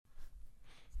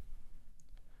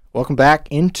Welcome back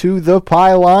into the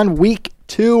Pylon Week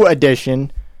 2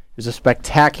 edition. It was a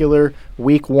spectacular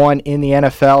Week 1 in the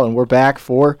NFL, and we're back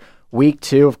for Week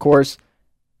 2. Of course,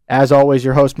 as always,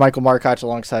 your host, Michael Markoch,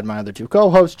 alongside my other two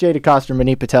co-hosts, Jay DeCoster and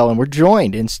Manit Patel, and we're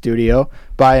joined in studio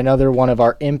by another one of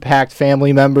our Impact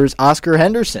family members, Oscar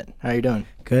Henderson. How you doing?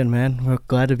 Good, man. We're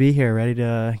glad to be here, ready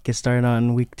to get started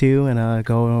on Week 2 and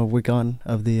go Week 1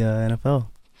 of the NFL.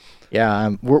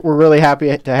 Yeah, we're really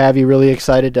happy to have you, really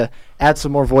excited to add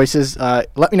some more voices.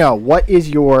 Let me know, what is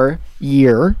your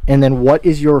year, and then what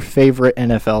is your favorite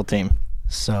NFL team?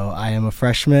 So I am a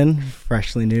freshman,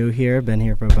 freshly new here, been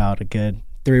here for about a good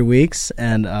 3 weeks,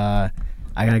 and I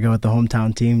got to go with the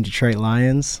hometown team, Detroit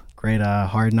Lions. Great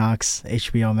Hard Knocks,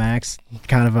 HBO Max.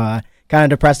 Kind of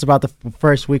depressed about the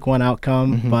first Week 1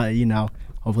 outcome, but,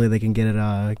 hopefully they can get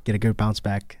a good bounce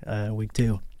back Week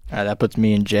 2. That puts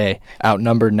me and Jay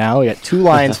outnumbered now. We got 2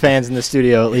 Lions fans in the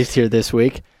studio, at least here this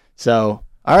week. So,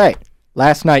 all right.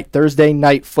 Last night, Thursday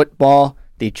night football,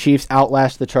 the Chiefs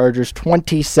outlast the Chargers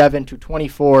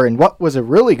 27-24 in what was a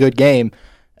really good game,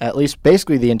 at least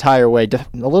basically the entire way. A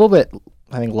little bit,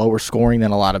 I think, lower scoring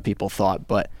than a lot of people thought.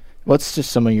 But what's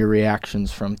just some of your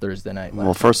reactions from Thursday night?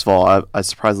 Well, first of all, I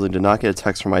surprisingly did not get a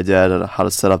text from my dad on how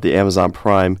to set up the Amazon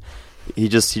Prime. He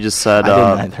just said,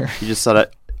 I didn't either. He just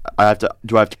said,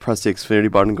 do I have to press the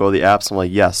Xfinity button and go to the apps? I'm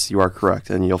like, yes, you are correct,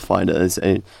 and you'll find it.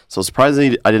 And so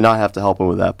surprisingly, I did not have to help him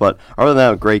with that. But other than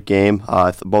that, a great game.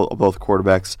 Both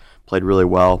quarterbacks played really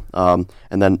well. And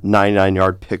then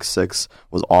 99-yard pick six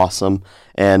was awesome.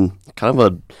 And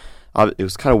it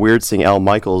was kind of weird seeing Al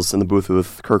Michaels in the booth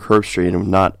with Kirk Herbstreit and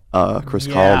not Chris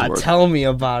Collinsworth. Yeah, tell me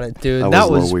about it, dude.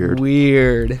 That was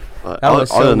weird. Other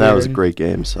than that, it was a great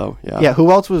game. So yeah.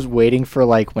 Who else was waiting for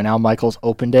when Al Michaels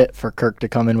opened it for Kirk to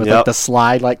come in with the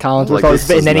slide like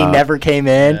Collinsworth, and then he never came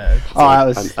in? Yeah,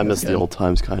 I miss the old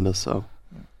times kind of. So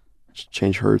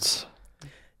change hurts.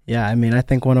 Yeah, I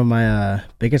think one of my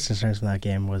biggest concerns from that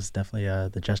game was definitely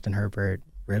the Justin Herbert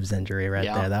ribs injury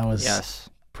there. That was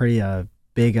pretty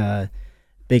big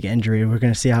injury. We're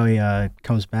going to see how he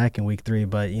comes back in Week 3,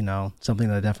 but something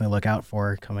to definitely look out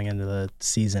for coming into the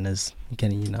season is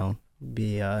can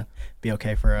be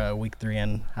okay for Week 3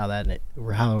 and how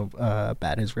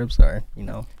bad his ribs are.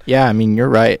 Yeah, you're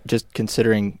right. Just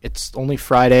considering it's only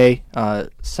Friday,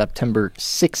 September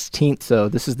 16th, so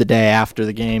this is the day after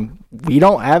the game. We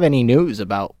don't have any news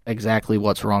about exactly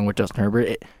what's wrong with Justin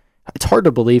Herbert. It's hard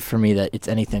to believe for me that it's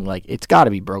anything it's got to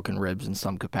be broken ribs in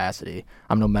some capacity.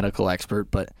 I'm no medical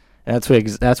expert, but that's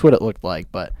what it looked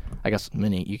like. But I guess,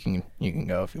 Manit, you can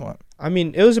go if you want.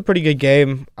 It was a pretty good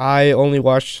game. I only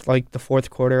watched the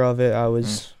fourth quarter of it. I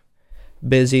was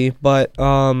busy, but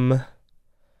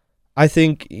I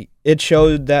think it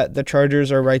showed that the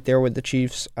Chargers are right there with the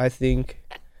Chiefs. I think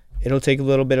it'll take a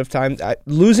little bit of time.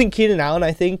 Losing Keenan Allen,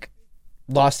 I think,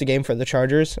 lost the game for the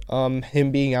Chargers.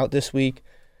 Him being out this week.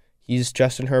 He's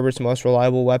Justin Herbert's most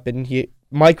reliable weapon.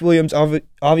 Mike Williams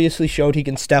obviously showed he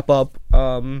can step up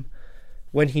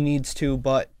when he needs to,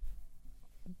 but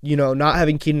not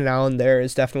having Keenan Allen there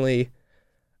is definitely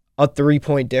a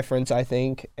 3-point difference, I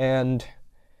think, and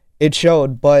it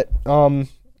showed. But it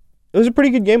was a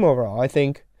pretty good game overall. I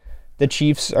think the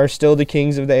Chiefs are still the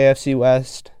kings of the AFC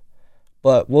West,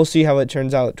 but we'll see how it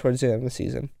turns out towards the end of the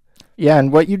season. Yeah,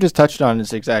 and what you just touched on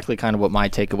is exactly kind of what my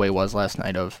takeaway was last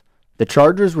night of the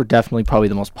Chargers were definitely probably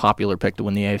the most popular pick to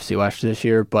win the AFC West this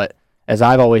year, but as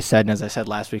I've always said, and as I said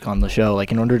last week on the show,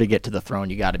 in order to get to the throne,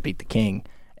 you got to beat the king,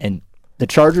 and the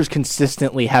Chargers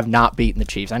consistently have not beaten the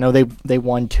Chiefs. I know they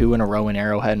won 2 in a row in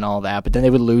Arrowhead and all that, but then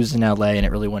they would lose in LA, and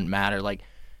it really wouldn't matter.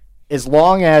 As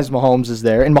long as Mahomes is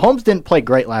there, and Mahomes didn't play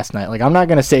great last night. I'm not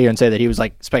going to sit here and say that he was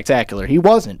spectacular. He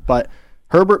wasn't, but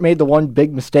Herbert made the one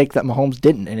big mistake that Mahomes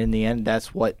didn't, and in the end,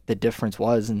 that's what the difference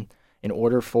was. And in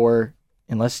order for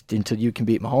until you can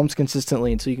beat Mahomes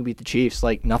consistently, until you can beat the Chiefs,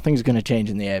 nothing's going to change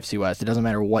in the AFC West. It doesn't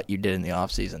matter what you did in the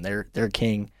offseason. They're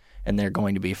king, and they're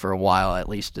going to be for a while, at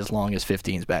least as long as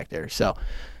 15's back there. So,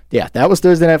 yeah, that was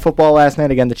Thursday Night Football last night.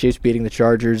 Again, the Chiefs beating the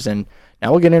Chargers. And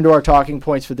now we'll get into our talking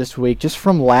points for this week. Just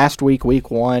from last week,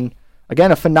 Week 1.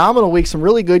 Again, a phenomenal week. Some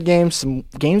really good games, some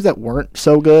games that weren't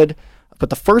so good.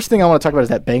 But the first thing I want to talk about is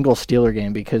that Bengals-Steeler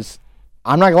game, because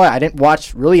I'm not going to lie, I didn't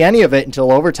watch really any of it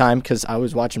until overtime because I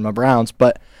was watching my Browns.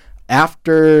 But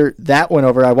after that went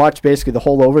over, I watched basically the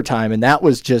whole overtime, and that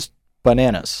was just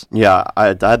bananas. Yeah, I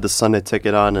had the Sunday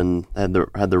ticket on and had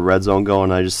the red zone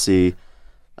going. I just see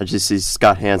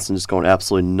Scott Hansen just going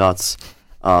absolutely nuts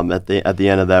at the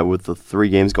end of that with the 3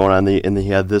 games going on. And then he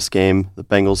had this game, the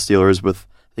Bengals-Steelers, with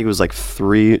I think it was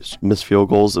 3 missed field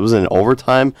goals. It was in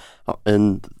overtime,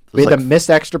 and we had a missed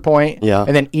extra point,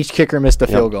 and then each kicker missed a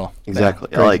field goal. Exactly.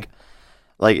 Yeah,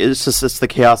 like it's the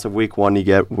chaos of week one you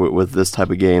get with this type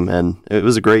of game, and it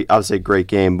was I would say great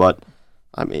game, but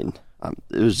I mean,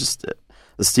 it was just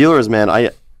the Steelers, man.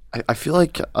 I feel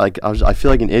like I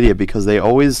feel like an idiot because they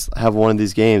always have one of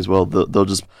these games. Well, they'll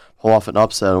just pull off an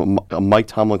upset. A Mike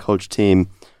Tomlin coached team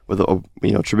with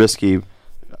Trubisky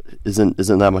isn't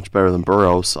that much better than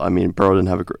Burrow. So I mean, Burrow didn't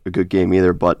have a good game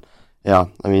either. But yeah,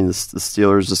 I mean the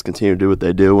Steelers just continue to do what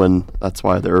they do, and that's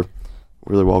why they're a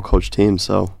really well coached team.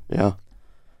 So yeah.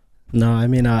 No, I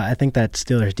mean I think that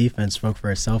Steelers defense spoke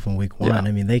for itself in week one. Yeah.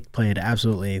 I mean they played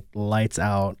absolutely lights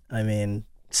out. I mean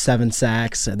 7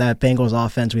 sacks. That Bengals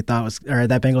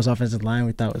offensive line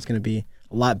we thought was going to be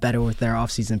a lot better with their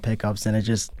offseason pickups, and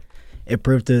it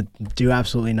proved to do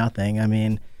absolutely nothing. I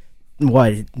mean,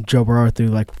 Joe Burrow threw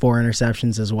like 4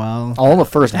 interceptions as well. All in the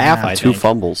first half, I think. 2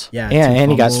 fumbles. Yeah, and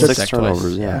he got 6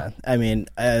 turnovers. Yeah. I mean,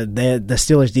 the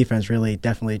Steelers defense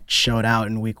definitely showed out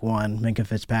in week one. Minkah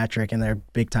Fitzpatrick and their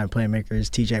big time playmakers,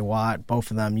 T.J. Watt,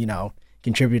 both of them,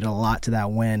 contributed a lot to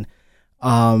that win.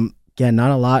 Again,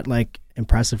 not a lot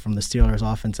impressive from the Steelers'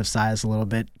 offensive side. Is a little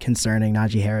bit concerning.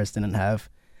 Najee Harris didn't have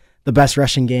the best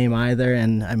rushing game either,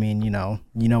 and I mean, you know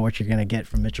what you're going to get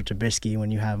from Mitchell Trubisky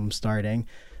when you have him starting.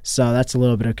 So that's a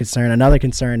little bit of concern. Another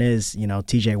concern is,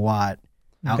 T.J. Watt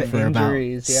out the for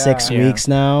injuries, about 6 weeks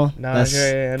now.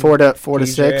 That's 4 to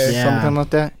 6, Yeah. something like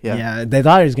that. Yeah, they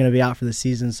thought he was going to be out for the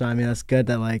season, so I mean that's good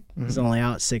that he's only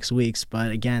out 6 weeks.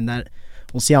 But again, that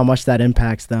we'll see how much that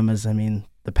impacts them. As I mean,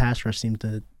 the pass rush seemed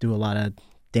to do a lot of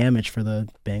damage for the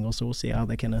Bengals, so we'll see how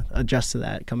they can adjust to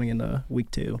that coming into week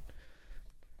 2.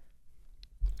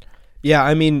 Yeah,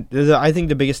 I mean, I think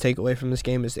the biggest takeaway from this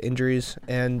game is the injuries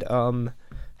and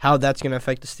how that's going to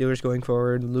affect the Steelers going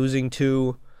forward.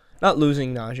 Not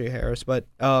losing Najee Harris, but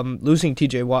losing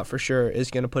T.J. Watt for sure is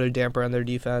going to put a damper on their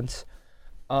defense.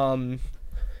 And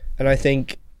I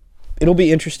think it'll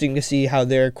be interesting to see how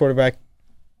their quarterback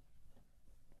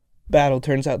battle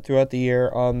turns out throughout the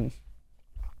year.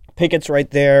 Pickett's right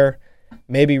there.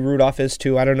 Maybe Rudolph is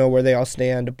too. I don't know where they all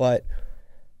stand, but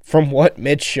from what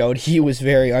Mitch showed, he was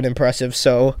very unimpressive.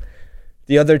 So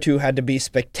the other two had to be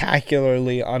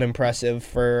spectacularly unimpressive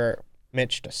for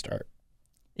Mitch to start.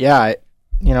 Yeah,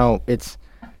 it's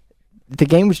the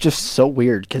game was just so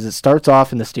weird because it starts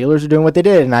off and the Steelers are doing what they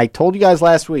did, and I told you guys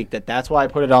last week that's why I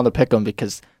put it on the pick'em,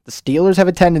 because the Steelers have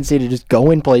a tendency to just go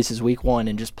in places week one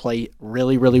and just play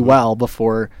really, really well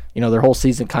before their whole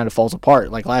season kind of falls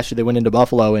apart. Like last year, they went into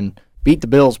Buffalo and beat the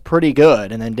Bills pretty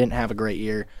good, and then didn't have a great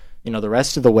year, the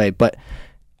rest of the way. But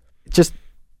just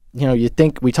you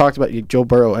think we talked about Joe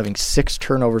Burrow having 6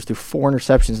 turnovers through 4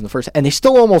 interceptions in the first, and they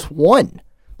still almost won.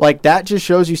 Like, that just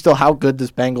shows you still how good this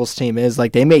Bengals team is.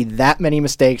 Like, they made that many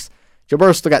mistakes. Joe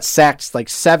Burrow still got sacked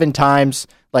 7 times,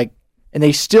 and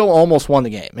they still almost won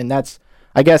the game. And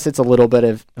I guess it's a little bit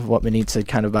of what Manit said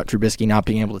kind of about Trubisky not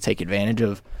being able to take advantage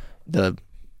of the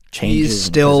changes. He's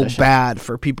still bad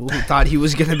for people who thought he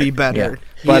was going to be better.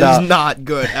 Yeah. He is not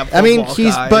good at football,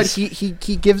 guys.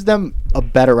 He gives them a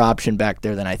better option back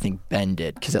there than I think Ben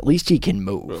did, because at least he can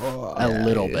move a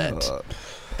little bit.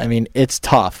 I mean, it's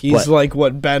tough. He's like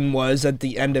what Ben was at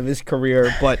the end of his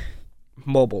career, but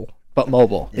mobile.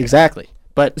 Yeah. Exactly.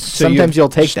 But so sometimes you'll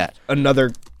take that.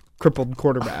 Another crippled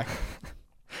quarterback.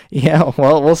 Yeah,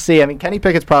 well, we'll see. I mean, Kenny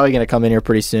Pickett's probably going to come in here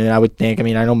pretty soon, I would think. I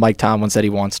mean, I know Mike Tomlin said he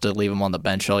wants to leave him on the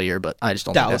bench all year, but I just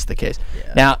don't think that's the case.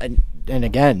 Yeah. Now, and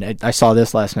again, I saw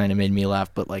this last night and it made me laugh,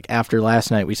 but after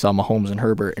last night, we saw Mahomes and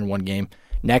Herbert in one game.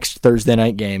 Next Thursday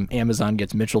night game, Amazon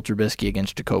gets Mitchell Trubisky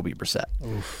against Jacoby Brissett.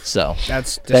 Oof. So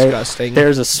that's disgusting.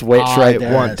 There's a switch right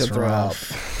there. I want to throw up.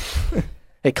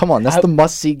 Hey, come on. That's the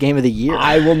must-see game of the year.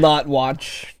 I will not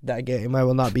watch that game. I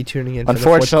will not be tuning in.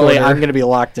 Unfortunately, I'm going to be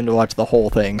locked in to watch the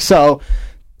whole thing. So,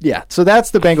 yeah. So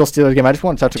that's the Bengals-Steelers game. I just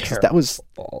want to touch it because that was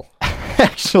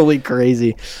actually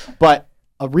crazy. But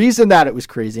a reason that it was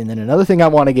crazy, and then another thing I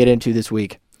want to get into this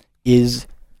week is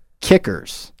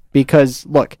kickers. Because,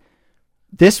 look,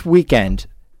 this weekend,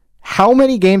 how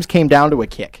many games came down to a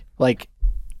kick?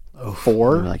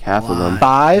 4? Half of them.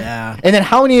 5? Yeah. And then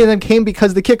how many of them came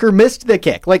because the kicker missed the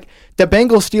kick? The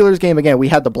Bengals-Steelers game, again, we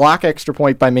had the block extra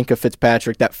point by Minkah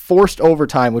Fitzpatrick that forced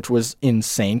overtime, which was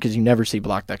insane because you never see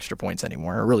blocked extra points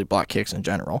anymore, or really block kicks in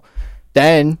general.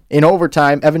 Then, in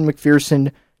overtime, Evan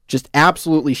McPherson just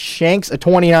absolutely shanks a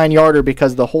 29-yarder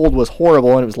because the hold was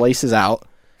horrible and it was laces out.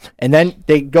 And then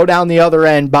they go down the other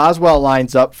end. Boswell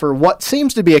lines up for what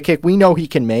seems to be a kick we know he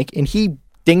can make, and he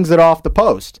dings it off the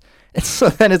post. And so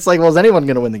then it's is anyone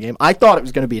going to win the game? I thought it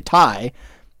was going to be a tie,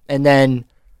 and then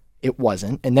it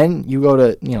wasn't. And then you go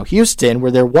to Houston,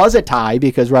 where there was a tie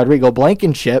because Rodrigo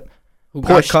Blankenship, who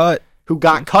got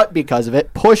cut because of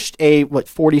it, pushed a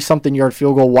 40-something yard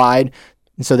field goal wide.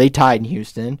 and so they tied in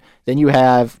Houston. Then you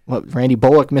have Randy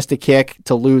Bullock missed a kick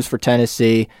to lose for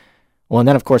Tennessee. Well, and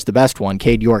then, of course, the best one,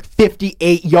 Cade York,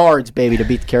 58 yards, baby, to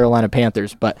beat the Carolina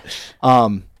Panthers. But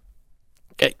I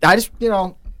just,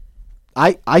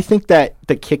 I think that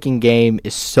the kicking game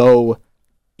is so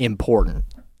important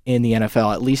in the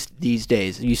NFL, at least these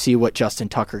days. You see what Justin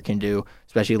Tucker can do,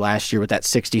 especially last year with that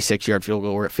 66-yard field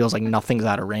goal where it feels like nothing's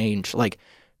out of range. Like,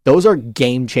 those are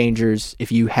game changers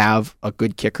if you have a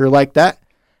good kicker like that.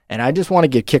 And I just want to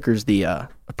give kickers the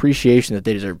appreciation that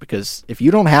they deserve, because if you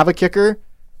don't have a kicker,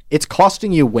 it's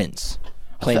costing you wins,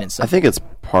 plain and simple. I think it's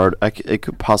it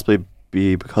could possibly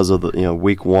be because of the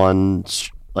week one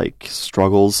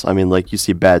struggles. I mean, like, you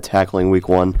see bad tackling week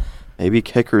one. Maybe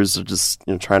kickers are just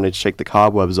trying to shake the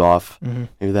cobwebs off. Mm-hmm.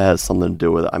 Maybe that has something to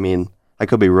do with it. I mean, I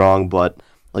could be wrong, but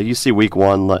like, you see week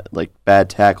one, like bad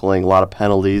tackling, a lot of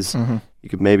penalties. Mm-hmm. You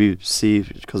could maybe see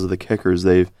because of the kickers,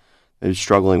 they're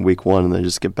struggling week one, and they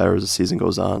just get better as the season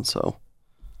goes on. So.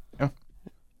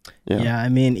 Yeah, I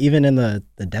mean, even in the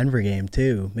Denver game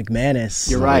too, McManus.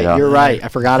 You're right. I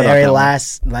forgot about that. Very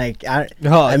last,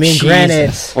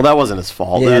 granted. Well, that wasn't his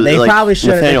fault. Yeah, they probably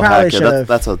should have.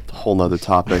 That's a whole nother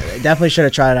topic. Definitely should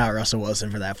have tried out Russell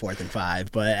Wilson for that 4th and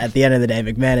 5. But at the end of the day,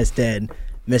 McManus did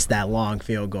miss that long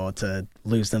field goal to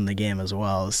lose them the game as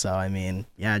well. So I mean,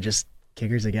 just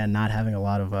kickers again not having a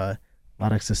lot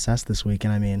of success this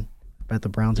weekend. I mean. The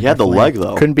Browns. He had the leg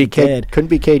though. Couldn't be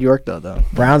Cade York though.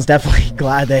 Browns definitely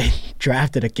glad they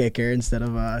drafted a kicker instead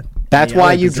of That's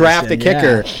why you draft a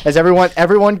kicker. Yeah. As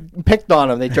everyone picked on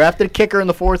him. They drafted a kicker in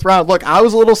the 4th round. Look, I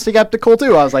was a little skeptical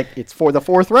too. I was like, it's for the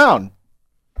 4th round,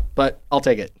 but I'll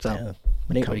take it. So,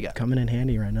 Manit, what do you got? Coming in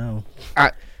handy right now.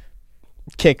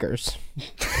 Kickers.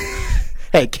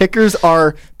 Hey, kickers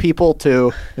are people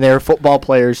too, and they're football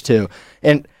players too,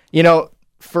 and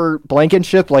for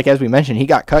Blankenship, like as we mentioned, he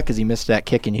got cut because he missed that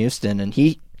kick in Houston, and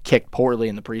he kicked poorly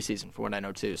in the preseason for what I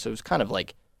know too. So it was kind of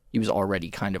like he was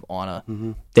already kind of on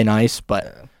a thin ice,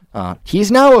 but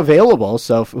he's now available.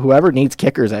 So whoever needs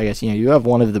kickers, I guess you have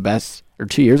one of the best, or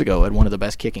 2 years ago had one of the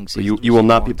best kicking seasons. You will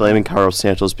not be blaming Carlos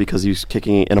Santos because he's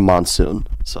kicking in a monsoon.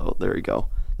 So there you go.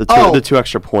 The two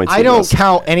extra points. I don't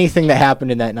count anything that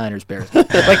happened in that Niners-Bears.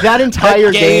 Like that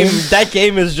entire game. That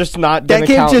game is just not going to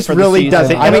count. That game just for really the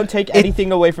doesn't. I don't take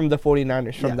anything away from the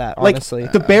 49ers from that, honestly.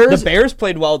 Like, the Bears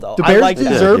played well, though. The Bears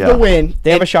deserve the win. They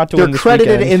have a shot to win this weekend. They're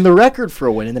credited in the record for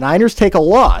a win, and the Niners take a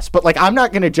loss. But I'm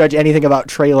not going to judge anything about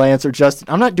Trey Lance or Justin.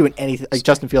 I'm not doing anything like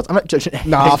Justin Fields. I'm not judging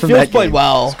anything from Fields that played game.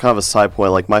 well. It's kind of a side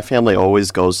point. Like, my family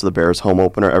always goes to the Bears home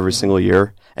opener every single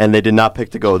year, and they did not pick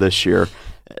to go this year.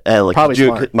 And probably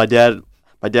smart. My dad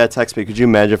texted me, could you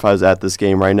imagine if I was at this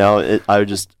game right now? It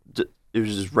was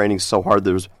just raining so hard.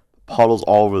 There was puddles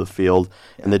all over the field,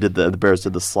 and the Bears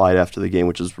did the slide after the game,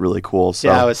 which was really cool. So,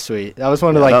 that was sweet. That was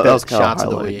one of the shots of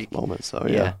the week. Moment, so,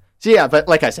 yeah. So, yeah, but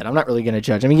like I said, I'm not really going to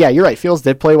judge. I mean, yeah, you're right. Fields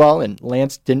did play well, and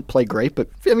Lance didn't play great. But,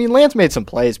 I mean, Lance made some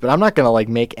plays, but I'm not going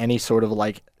to, make any sort of,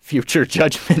 future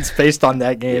judgments based on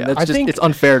that game. Yeah, it's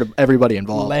unfair to everybody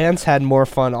involved. Lance had more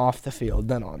fun off the field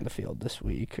than on the field this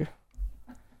week.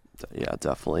 Yeah,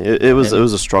 definitely. It was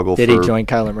a struggle. Did he join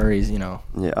Kyler Murray's,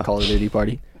 Call of Duty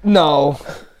party? No,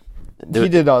 he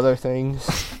did other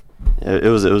things. It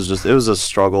was a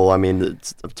struggle. I mean,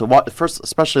 to watch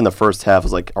especially in the first half,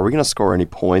 was like, are we going to score any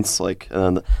points? And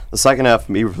then the second half,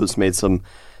 Eberflus made some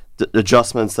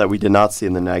adjustments that we did not see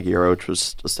in the Nagy era, which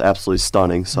was just absolutely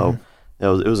stunning. So it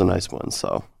was a nice one.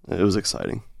 So it was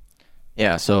exciting.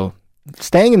 Yeah. So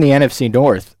staying in the NFC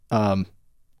North.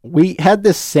 We had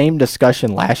this same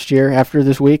discussion last year after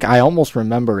this week. I almost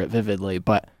remember it vividly,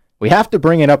 but we have to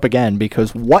bring it up again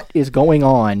because what is going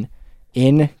on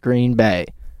in Green Bay?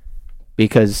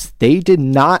 Because they did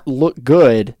not look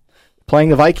good playing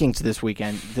the Vikings this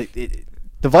weekend. The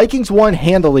Vikings won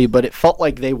handily, but it felt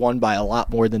like they won by a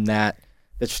lot more than that.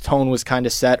 The tone was kind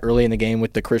of set early in the game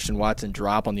with the Christian Watson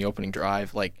drop on the opening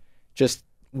drive.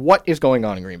 What is going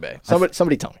on in Green Bay?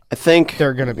 Somebody tell me. I think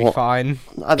they're going to be fine.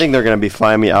 I think they're going to be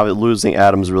fine. I mean, losing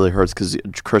Adams really hurts because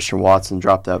Christian Watson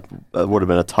dropped that would have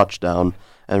been a touchdown,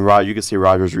 and you could see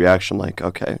Rodgers' reaction, like,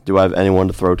 okay, do I have anyone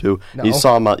to throw to? No. You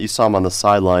saw him on the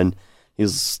sideline. He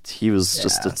was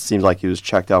just. It seemed like he was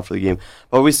checked out for the game.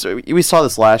 But we saw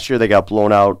this last year. They got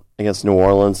blown out against New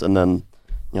Orleans, and then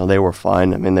they were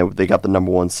fine. I mean, they got the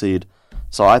number 1 seed.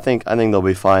 So I think they'll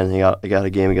be fine. They got a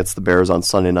game against the Bears on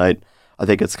Sunday night. I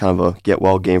think it's kind of a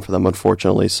get-well game for them,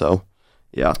 unfortunately. So,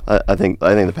 yeah, I think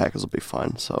the Packers will be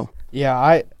fine. So, yeah,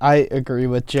 I agree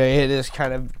with Jay. It is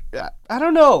kind of, I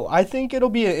don't know. I think it'll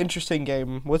be an interesting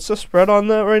game. What's the spread on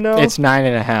that right now? It's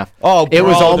 9.5. Oh, bro, it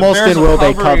was almost in will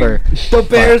they cover. The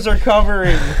Bears are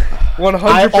covering.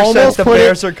 100% the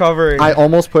Bears are covering. I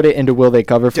almost put it into will they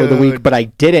cover for the week, but I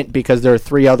didn't because there are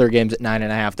 3 other games at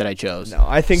 9.5 that I chose. No,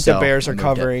 I think the Bears are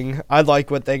covering. I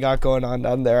like what they got going on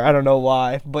down there. I don't know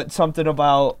why, but something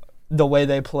about the way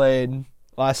they played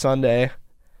last Sunday.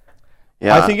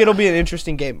 Yeah, I think it'll be an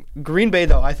interesting game. Green Bay,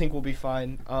 though, I think will be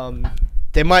fine.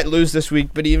 They might lose this week,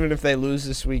 but even if they lose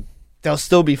this week, they'll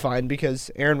still be fine because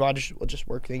Aaron Rodgers will just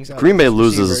work things out. Green Bay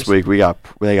loses this week, they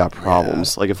got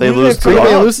problems. Yeah. Like if they lose, Green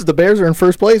Bay loses, the Bears are in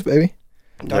first place, baby.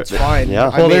 That's fine. Yeah.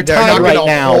 Well, they're tied right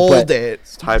now, but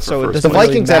it's tied for first. The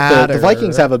Vikings the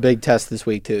Vikings have a big test this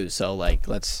week too. So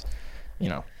let's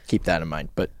keep that in mind.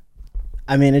 But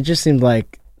I mean, it just seemed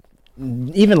like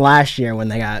even last year when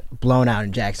they got blown out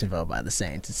in Jacksonville by the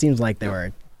Saints, it seems like there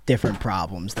were different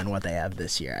problems than what they have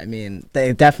this year. I mean,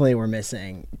 they definitely were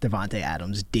missing Devontae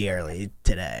Adams dearly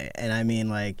today. And I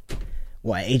mean,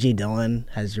 A.J. Dillon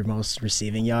has your most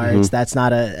receiving yards.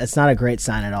 Mm-hmm. That's not a great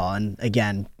sign at all. And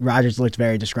again, Rodgers looked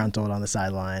very disgruntled on the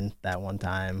sideline that one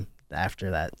time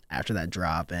after that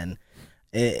drop. And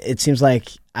it seems like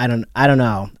I don't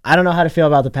know how to feel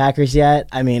about the Packers yet.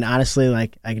 I mean, honestly,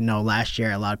 I know last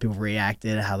year a lot of people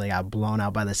reacted how they got blown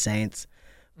out by the Saints.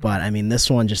 But I mean, this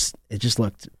one just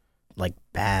looked like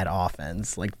bad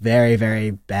offense, like very,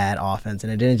 very bad offense,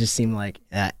 and it didn't just seem like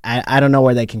I don't know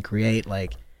where they can create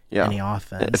any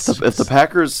offense. If the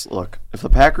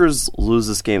Packers lose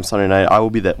this game Sunday night, I'll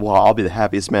be the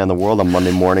happiest man in the world on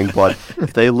Monday morning. But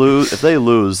if they lose,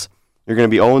 you're going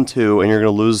to be 0-2, and you're going to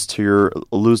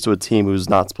lose to a team who's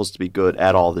not supposed to be good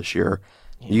at all this year.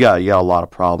 Yeah. You got a lot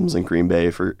of problems in Green Bay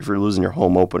if you're losing your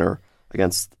home opener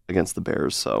against the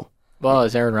Bears. So. Well,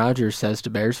 as Aaron Rodgers says to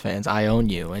Bears fans, I own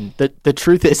you. And the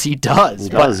truth is he does. He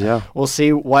does, yeah. We'll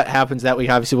see what happens that week.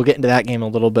 Obviously, we'll get into that game a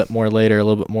little bit more later, a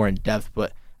little bit more in depth.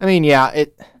 But, I mean,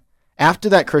 after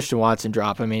that Christian Watson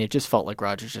drop, I mean, it just felt like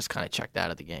Rodgers just kind of checked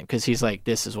out of the game because he's like,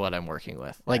 this is what I'm working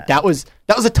with. That was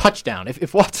a touchdown.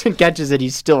 If Watson catches it,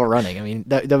 he's still running. I mean,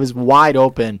 that was wide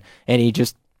open, and he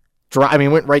just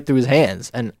went right through his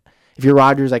hands. And if you're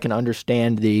Rodgers, I can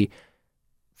understand the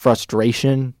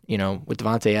frustration, with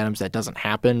Devontae Adams that doesn't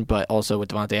happen, but also with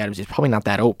Devontae Adams, he's probably not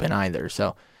that open either.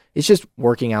 So it's just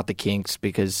working out the kinks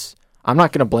because I'm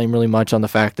not going to blame really much on the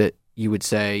fact that you would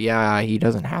say, yeah, he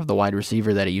doesn't have the wide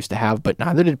receiver that he used to have, but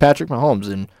neither did Patrick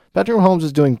Mahomes. And Patrick Mahomes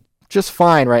is doing just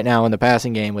fine right now in the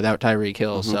passing game without Tyreek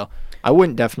Hill. Mm-hmm. So I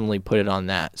wouldn't definitely put it on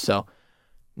that. So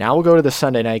now we'll go to the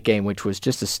Sunday night game, which was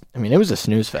just it was a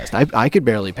snooze fest. I could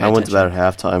barely pay attention. I went to bed at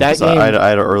halftime because I had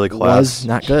an early class. Was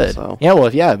not good. So. Yeah,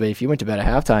 but if you went to bed at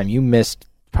halftime, you missed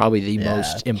probably the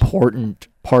most important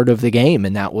part of the game,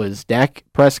 and that was Dak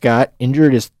Prescott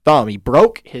injured his thumb. He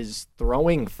broke his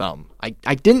throwing thumb.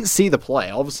 I didn't see the play.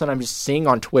 All of a sudden, I'm just seeing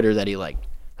on Twitter that he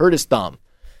hurt his thumb,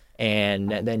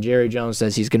 and then Jerry Jones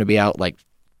says he's going to be out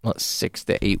 6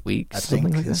 to 8 weeks. I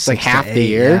think it's like half the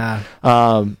year.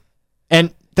 Yeah.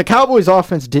 And the Cowboys'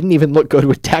 offense didn't even look good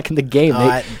with Dak in the game.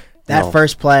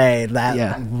 First play,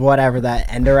 whatever that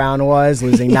end around was,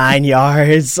 losing 9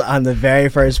 yards on the very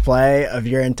first play of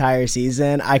your entire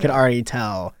season, I could already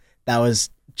tell that was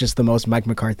just the most Mike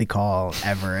McCarthy call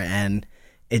ever, and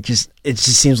it just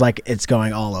seems like it's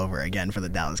going all over again for the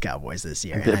Dallas Cowboys this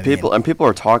year. People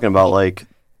are talking about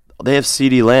they have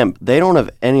CeeDee Lamb, they don't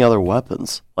have any other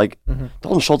weapons.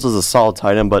 Dalton Schultz is a solid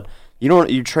tight end, but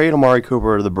you trade Amari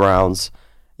Cooper to the Browns.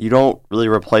 You don't really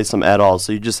replace them at all,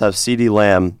 so you just have CeeDee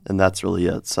Lamb, and that's really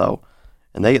it. So,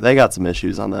 and they got some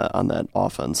issues on that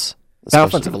offense. The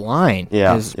offensive line, the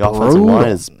offensive line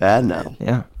is bad now.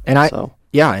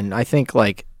 Yeah, and I think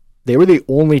they were the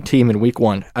only team in Week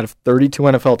 1 out of 32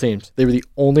 NFL teams. They were the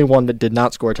only one that did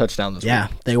not score a touchdown this week. Yeah,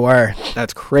 they were.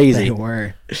 That's crazy. They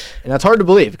were, and that's hard to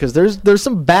believe because there's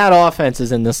some bad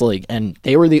offenses in this league, and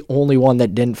they were the only one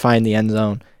that didn't find the end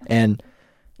zone. And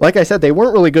like I said, they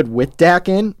weren't really good with Dak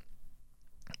in.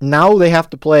 Now they have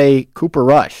to play Cooper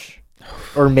Rush,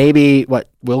 or maybe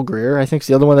Will Grier. I think is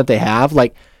the other one that they have.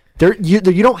 You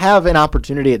don't have an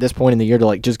opportunity at this point in the year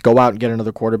to just go out and get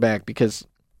another quarterback because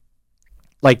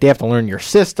they have to learn your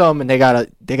system and they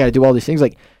gotta do all these things.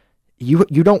 You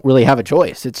don't really have a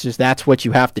choice. It's just that's what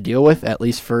you have to deal with at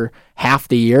least for half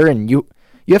the year, and you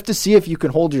have to see if you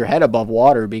can hold your head above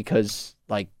water because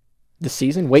the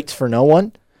season waits for no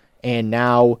one. And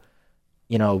now,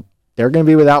 they're going to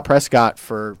be without Prescott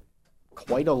for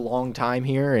quite a long time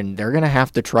here, and they're going to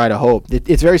have to try to hope.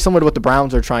 It's very similar to what the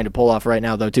Browns are trying to pull off right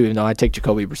now, though, too, even though I take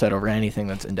Jacoby Brissett over anything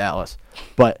that's in Dallas.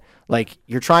 But,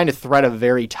 you're trying to thread a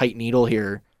very tight needle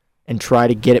here and try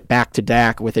to get it back to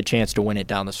Dak with a chance to win it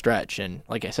down the stretch. And,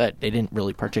 like I said, they didn't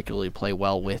really particularly play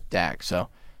well with Dak. So,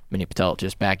 Manit Patel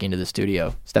just back into the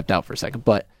studio, stepped out for a second.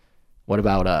 But what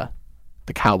about the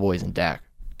the Cowboys and Dak.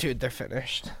 Dude, they're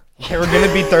finished. They were going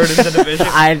to be third in the division.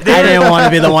 I didn't want to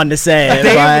be the one to say it.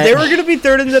 They were going to be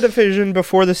third in the division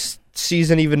before the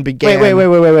season even began. Wait.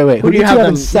 Who do you have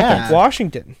in second?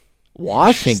 Yeah.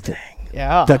 Washington.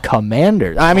 Yeah. The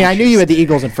Commanders. I mean, I knew you had the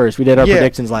Eagles in first. We did our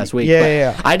predictions last week.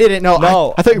 Yeah. I didn't know.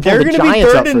 No, I thought you were they're going to be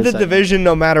third in the division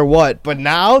no matter what. But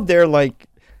now they're like,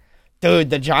 dude,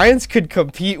 the Giants could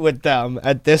compete with them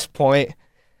at this point.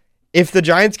 If the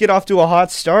Giants get off to a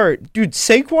hot start, dude,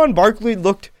 Saquon Barkley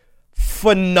looked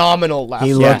phenomenal last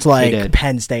year. He looked like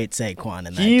Penn State Saquon in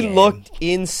that game. He looked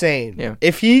insane. Yeah.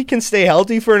 If he can stay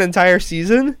healthy for an entire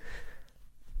season,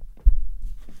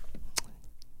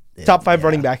 top 5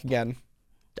 running back again.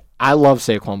 I love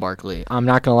Saquon Barkley. I'm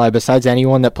not going to lie. Besides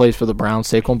anyone that plays for the Browns,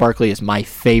 Saquon Barkley is my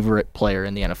favorite player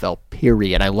in the NFL,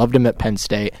 period. I loved him at Penn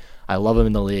State. I love him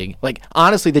in the league. Like,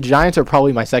 honestly, the Giants are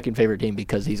probably my second favorite team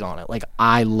because he's on it. Like,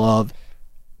 I love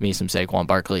me some Saquon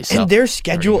Barkley. So. And their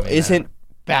schedule isn't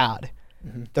bad.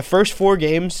 Mm-hmm. The first 4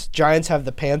 games, Giants have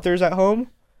the Panthers at home.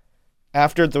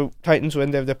 After the Titans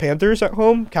win, they have the Panthers at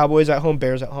home, Cowboys at home,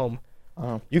 Bears at home.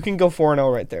 You can go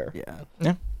 4-0 right there.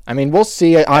 Yeah. I mean, we'll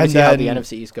see obviously how the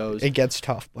NFC East goes. It gets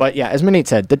tough. But yeah, as Manit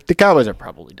said, the Cowboys are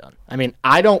probably done. I mean,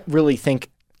 I don't really think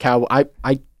I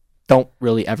don't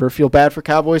really ever feel bad for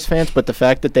Cowboys fans, but the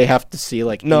fact that they have to see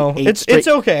like it's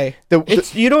okay.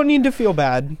 You don't need to feel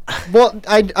bad. Well,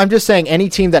 I'm just saying any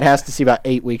team that has to see about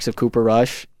 8 weeks of Cooper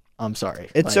Rush, I'm sorry.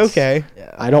 It's okay.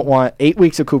 Yeah. I don't want 8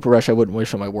 weeks of Cooper Rush. I wouldn't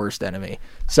wish on my worst enemy.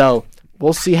 So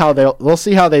we'll see how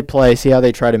they play, see how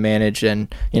they try to manage,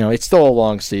 and it's still a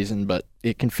long season, but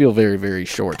it can feel very, very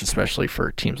short, especially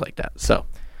for teams like that. So,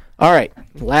 all right,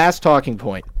 last talking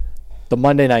point, the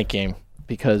Monday night game,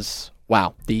 because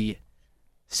wow, the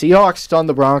Seahawks stunned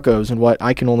the Broncos in what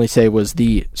I can only say was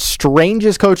the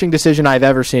strangest coaching decision I've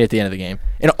ever seen at the end of the game.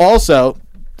 And also,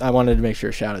 I wanted to make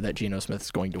sure shout out that Geno Smith is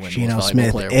going to win. Geno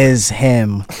Smith is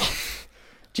him.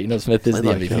 Geno Smith is the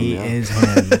MVP. He is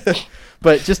him.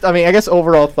 But just, I mean, I guess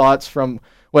overall thoughts from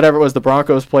whatever it was the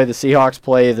Broncos play, the Seahawks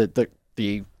play,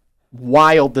 the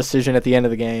wild decision at the end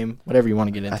of the game, whatever you want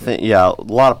to get into. I think, a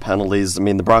lot of penalties. I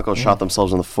mean, the Broncos shot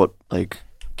themselves in the foot like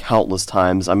countless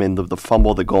times. I mean, the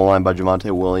fumble at the goal line by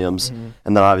Javonte Williams,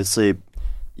 and then obviously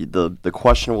the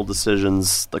questionable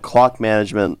decisions, the clock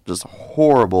management, just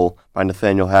horrible by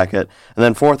Nathaniel Hackett. And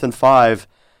then 4th and 5,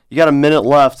 you got a minute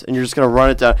left, and you're just gonna run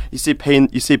it down. You see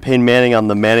Peyton Manning on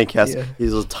the Manning cast. Yeah.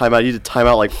 He's a timeout. You did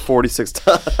timeout like 46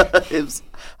 times.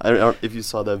 I don't know if you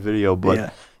saw that video,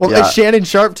 but It's Shannon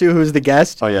Sharp too, who's the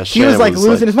guest. Oh yeah, he was like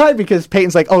losing his mind because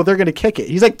Peyton's like, oh, they're gonna kick it.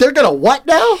 He's like, they're gonna what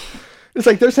now? It's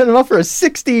like they're setting him up for a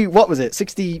 60. What was it?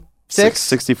 66?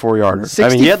 64-yarder. 64 I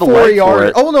mean, he had the leg for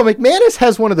it. Oh no, McManus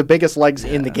has one of the biggest legs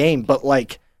in the game, but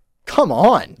like, come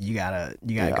on. You gotta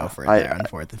go for it there on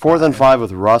 4th and 5. 4th and 5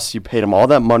 with Russ, you paid him all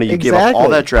that money, you gave up all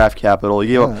that draft capital,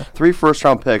 you gave up 3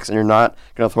 first-round picks, and you're not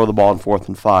gonna throw the ball in 4th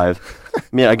and 5. I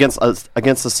mean, against the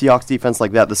Seahawks defense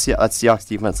like that, that Seahawks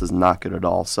defense is not good at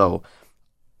all. So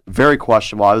very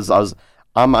questionable. I was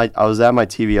at my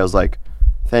TV. I was like,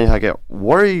 Nathaniel Hackett,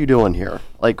 what are you doing here?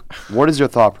 Like, what is your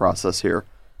thought process here?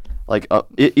 Like,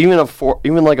 even a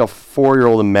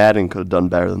 4-year-old in Madden could have done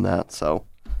better than that. So,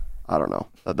 I don't know.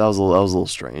 That was a little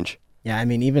strange. Yeah, I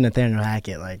mean, even Nathaniel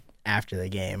Hackett, like after the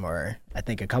game, or I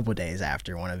think a couple days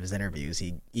after one of his interviews,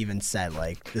 he even said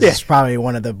like, "This is probably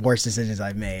one of the worst decisions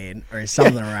I've made," or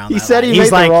something around. He said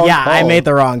he's like, I made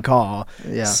the wrong call.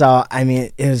 Yeah. So I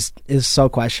mean, it was so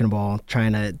questionable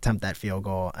trying to attempt that field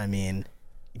goal. I mean,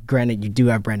 granted, you do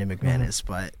have Brandon McManus,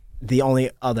 but the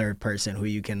only other person who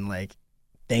you can like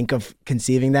think of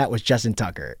conceiving that was Justin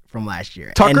Tucker from last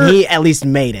year. And he at least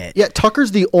made it. Yeah,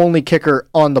 Tucker's the only kicker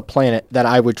on the planet that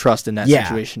I would trust in that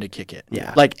situation to kick it.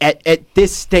 Yeah. Like at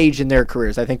this stage in their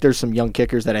careers, I think there's some young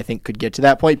kickers that I think could get to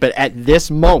that point, but at this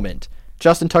moment,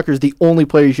 Justin Tucker is the only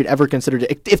player you should ever consider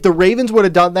to. If the Ravens would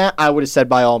have done that, I would have said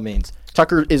by all means.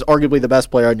 Tucker is arguably the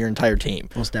best player on your entire team.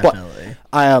 Most definitely.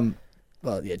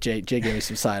 But, Jay gave me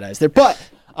some side eyes there. But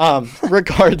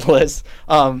regardless,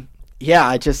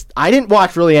 I didn't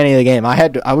watch really any of the game.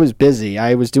 I was busy.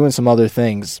 I was doing some other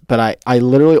things, but I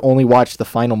literally only watched the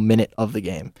final minute of the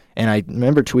game. And I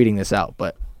remember tweeting this out,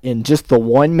 but in just the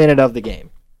 1 minute of the game,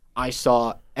 I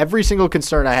saw every single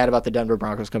concern I had about the Denver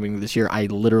Broncos coming this year. I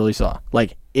literally saw.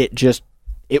 Like, it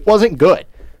wasn't good.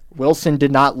 Wilson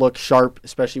did not look sharp,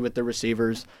 especially with the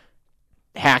receivers.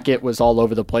 Hackett was all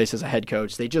over the place as a head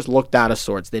coach. They just looked out of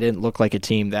sorts. They didn't look like a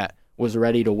team that was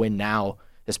ready to win now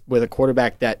with a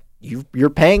quarterback that you're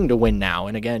paying to win now.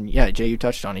 And again, Jay, you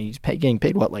touched on it. He's getting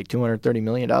paid what, like $230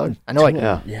 million? I know,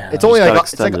 it's only like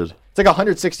it's like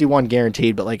 161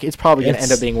 guaranteed, but like it's probably going to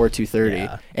end up being worth 230.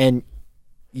 Yeah. And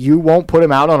you won't put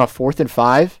him out on a 4th and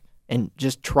 5 and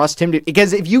just trust him to,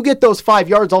 because if you get those 5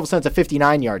 yards, all of a sudden it's a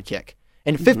 59-yard kick.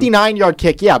 And 59-yard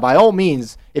kick, yeah, by all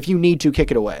means, if you need to,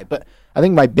 kick it away. But I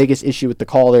think my biggest issue with the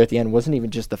call there at the end wasn't even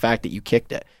just the fact that you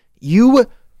kicked it. You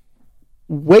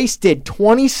wasted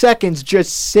 20 seconds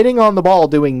just sitting on the ball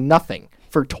doing nothing.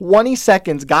 For 20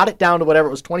 seconds, got it down to whatever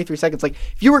it was, 23 seconds. Like,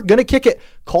 if you were going to kick it,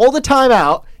 call the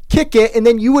timeout, kick it, and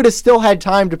then you would have still had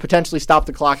time to potentially stop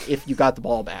the clock if you got the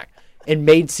ball back and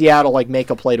made Seattle, like, make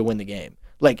a play to win the game.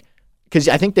 Like, because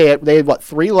I think they had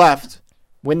 3 left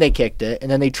when they kicked it,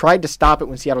 and then they tried to stop it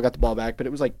when Seattle got the ball back, but it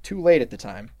was, like, too late at the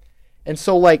time. And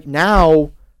so, like,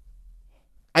 now,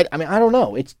 I mean, I don't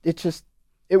know. It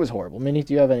was horrible. Manit,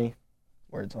 do you have any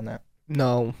words on that?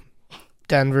 No.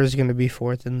 Denver's going to be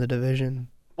 4th in the division.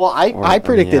 Well, I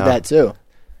predicted that too.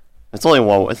 It's only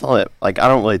one. It's only like I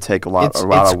don't really take a lot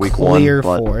out of week 1. It's clear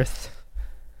 4th.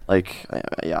 Like,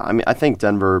 yeah, I mean, I think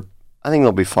Denver. I think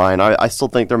they'll be fine. I still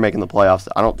think they're making the playoffs.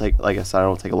 I don't take, like I said, I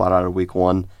don't take a lot out of week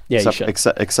 1. Yeah,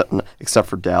 except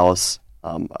for Dallas.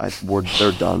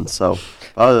 They're done. So,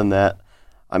 other than that,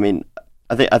 I mean,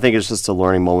 I think it's just a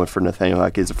learning moment for Nathaniel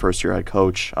Hackett. He's a first-year head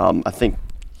coach. I think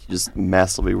he just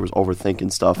massively was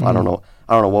overthinking stuff. Mm-hmm. I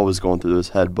don't know what was going through his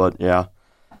head, but yeah.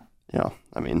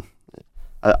 I mean,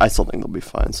 I still think they'll be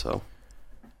fine. So,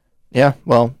 yeah.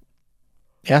 Well,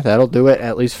 yeah, that'll do it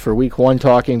at least for week 1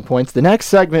 talking points. The next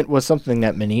segment was something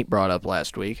that Manit brought up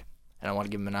last week, and I want to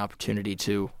give him an opportunity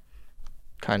to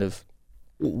kind of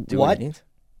do what?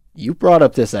 You brought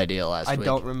up this idea last week. I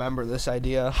don't remember this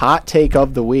idea. Hot take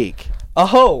of the week.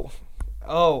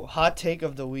 Oh, hot take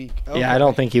of the week. Okay. Yeah, I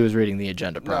don't think he was reading the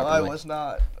agenda properly. No, I was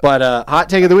not. But hot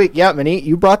take of the week. Yeah, Manit,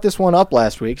 you brought this one up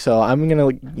last week, so I'm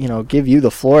going to, give you the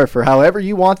floor for however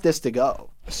you want this to go.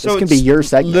 So this can be your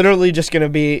segment. Literally just going to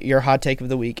be your hot take of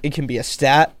the week. It can be a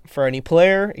stat for any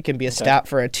player. It can be a stat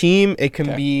for a team. It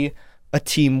can be a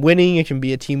team winning. It can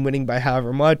be a team winning by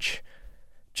however much.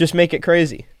 Just make it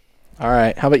crazy. All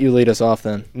right. How about you lead us off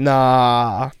then?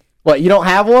 Nah. What, you don't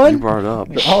have one? You brought it up.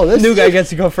 Oh, this new guy gets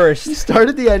to go first. You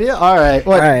started the idea? All right.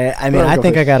 All right. I mean, I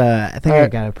think I got a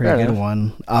pretty good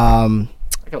one. I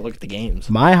got to look at the games.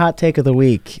 My hot take of the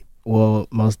week will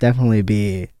most definitely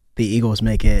be the Eagles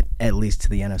make it at least to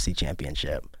the NFC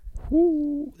Championship.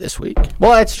 Ooh, this week.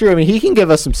 Well, that's true. I mean, he can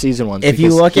give us some season ones. If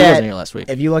you look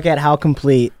at how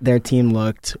complete their team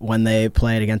looked when they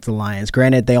played against the Lions,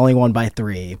 granted they only won by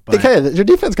 3, but their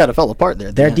defense kind of fell apart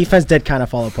there. Their defense did kind of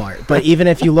fall apart. But even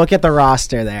if you look at the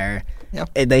roster there,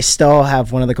 they still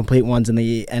have one of the complete ones in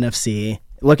the NFC.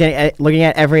 Looking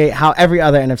at how every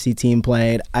other NFC team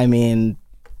played, I mean,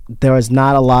 there was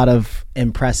not a lot of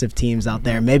impressive teams out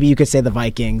there. Maybe you could say the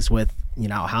Vikings with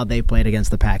how they played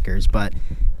against the Packers, but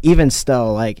even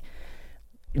still, like,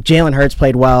 Jalen Hurts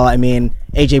played well. I mean,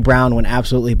 A.J. Brown went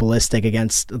absolutely ballistic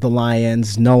against the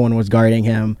Lions. No one was guarding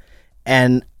him.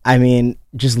 And, I mean,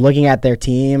 just looking at their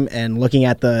team and looking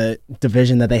at the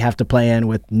division that they have to play in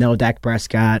with no Dak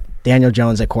Prescott, Daniel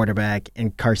Jones at quarterback,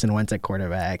 and Carson Wentz at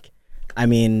quarterback, I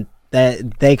mean,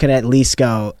 that they could at least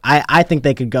go – I think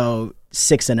they could go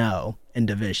 6-0 in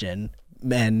division.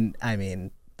 And, I mean,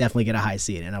 definitely get a high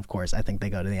seed. And, of course, I think they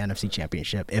go to the NFC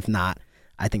Championship. If not,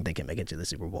 I think they can make it to the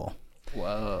Super Bowl.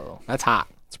 Whoa, that's hot.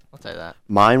 I'll tell you that.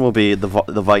 Mine will be the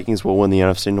Vikings will win the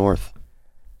NFC North.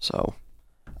 So,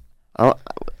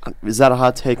 is that a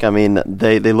hot take? I mean,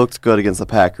 they looked good against the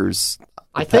Packers.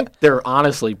 I think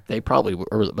they probably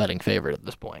were the betting favorite at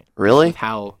this point. Really?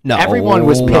 Everyone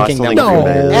was picking them. No,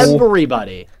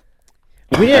 everybody.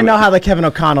 We didn't know how the Kevin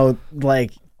O'Connell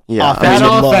offense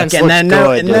would look,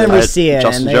 and then we see it.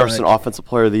 Justin Jefferson, Offensive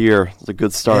Player of the Year. It's a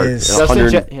good start.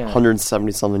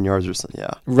 170 something yards or something. Yeah,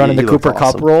 running the Cooper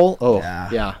Kupp roll. Oh,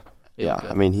 yeah.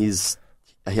 I mean,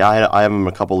 I have him in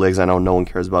a couple leagues. I know no one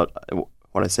cares about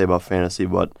what I say about fantasy,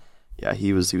 but yeah,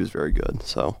 he was very good.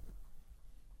 So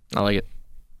I like it.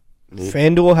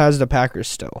 FanDuel has the Packers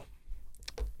still.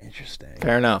 Interesting.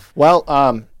 Fair enough. Well,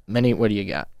 Manny, what do you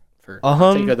got for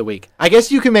take of the week? I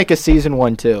guess you can make a season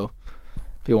one too.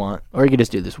 If you want. Or you could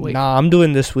just do this week. Nah, I'm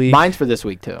doing this week. Mine's for this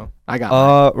week, too. I got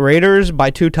mine. Raiders by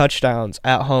 2 touchdowns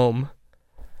at home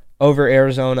over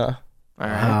Arizona. All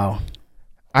right. Wow.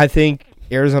 I think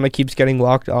Arizona keeps getting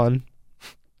locked on.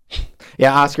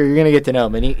 Yeah, Oscar, you're going to get to know.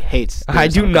 Manny hates I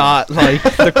do not like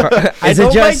the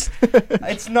Cardinals.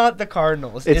 It's not the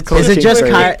Cardinals.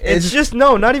 It's just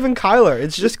not even Kyler.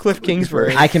 It's just Cliff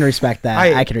Kingsbury. I can respect that.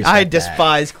 I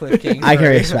despise Cliff Kingsbury. I can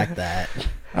respect that.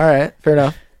 All right, fair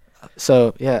enough.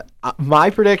 So, yeah, my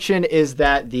prediction is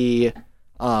that the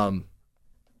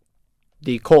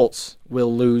Colts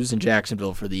will lose in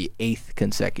Jacksonville for the 8th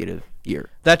consecutive year.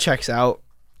 That checks out.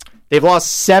 They've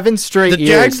lost 7 straight The years.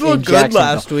 Jags looked good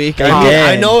last week.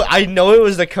 I know it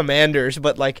was the Commanders,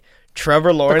 but like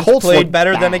Trevor Lawrence played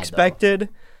better than expected.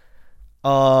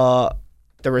 The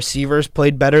receivers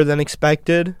played better than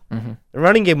expected. Mm-hmm. The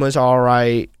running game was all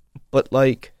right, but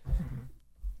like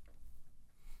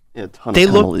they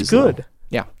looked good. Though.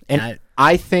 Yeah, and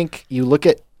I think you look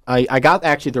at. I got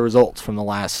actually the results from the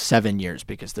last 7 years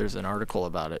because there's an article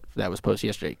about it that was posted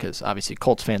yesterday because obviously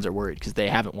Colts fans are worried because they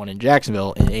haven't won in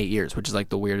Jacksonville in 8 years, which is like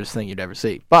the weirdest thing you'd ever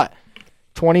see. But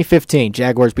 2015,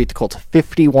 Jaguars beat the Colts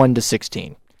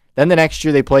 51-16. Then the next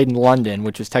year they played in London,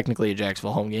 which was technically a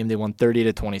Jacksonville home game. They won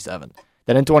 30-27.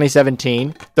 Then in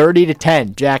 2017,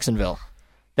 30-10, Jacksonville.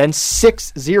 Then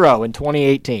 6-0 in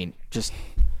 2018. Just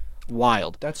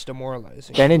wild. That's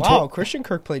demoralizing. Then Christian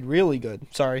Kirk played really good.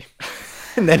 Sorry.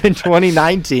 And then in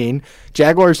 2019,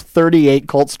 Jaguars 38,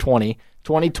 Colts 20.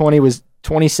 2020 was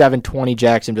 27-20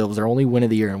 Jacksonville. It was their only win of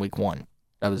the year in week 1.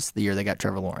 That was the year they got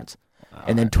Trevor Lawrence.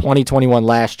 And then 2021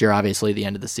 last year, obviously the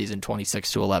end of the season,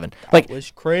 26-11. That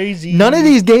was crazy. None of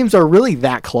these games are really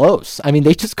that close. I mean,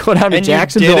 they just go down to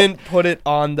Jacksonville. And you didn't put it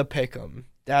on the pick'em.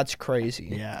 That's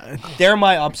crazy. Yeah. They're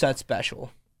my upset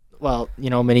special. Well,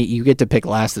 Manit, you get to pick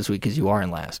last this week because you are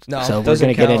in last. No, so we're going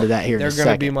to get into that here in a second. They're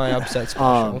going to be my upset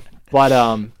special.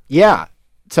 Yeah.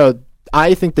 So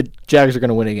I think the Jags are going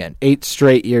to win again. 8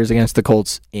 straight years against the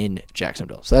Colts in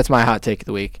Jacksonville. So that's my hot take of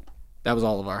the week. That was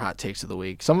all of our hot takes of the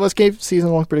week. Some of us gave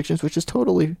season-long predictions, which is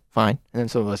totally fine. And then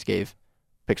some of us gave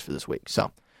picks for this week.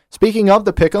 So speaking of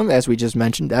the pick'em, as we just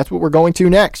mentioned, that's what we're going to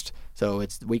next. So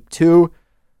it's week 2.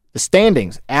 The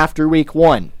standings after week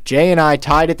 1. Jay and I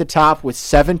tied at the top with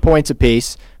 7 points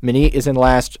apiece. Manit is in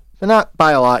last, but not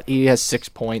by a lot. He has 6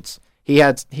 points. He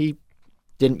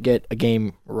didn't get a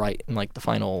game right in like the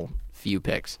final few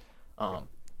picks. But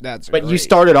great. You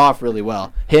started off really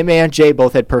well. Him and Jay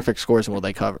both had perfect scores and will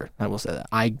they cover. I will say that.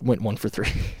 I went 1 for 3.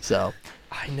 So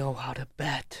I know how to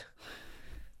bet.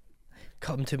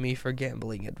 Come to me for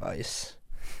gambling advice.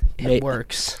 It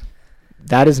works.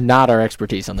 That is not our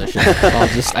expertise on this show. I'm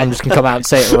just going to come out and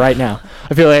say it right now.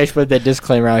 I feel like I should put that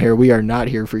disclaimer out here. We are not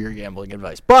here for your gambling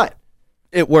advice. But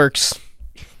it works.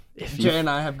 Jay and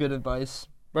I have good advice.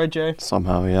 Right, Jay?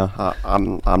 Somehow, yeah.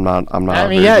 I'm not. I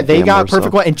mean, yeah, they got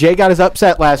perfect one, and Jay got his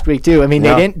upset last week too. I mean,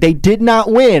 they did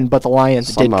not win, but the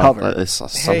Lions did cover. They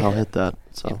somehow hit that.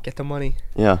 So get the money.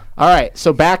 Yeah. All right,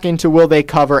 so back into will they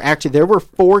cover? Actually, there were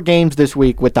 4 games this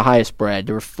week with the highest spread.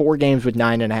 There were 4 games with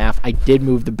 9.5. I did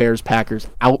move the Bears-Packers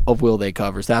out of will they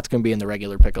covers. That's going to be in the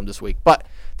regular pick'em this week. But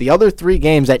the other 3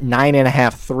 games at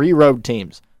 9.5, 3 road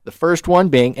teams. The first one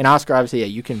being, and Oscar, obviously, yeah,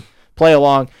 you can play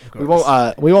along. We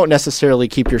won't necessarily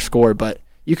keep your score, but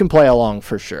you can play along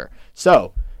for sure.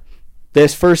 So,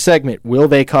 this first segment, will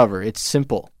they cover? It's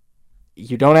simple.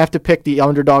 You don't have to pick the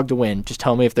underdog to win. Just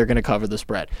tell me if they're going to cover the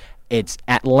spread. It's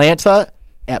Atlanta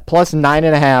at plus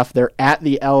 9.5. They're at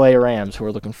the LA Rams, who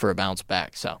are looking for a bounce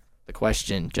back. So, the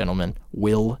question, gentlemen,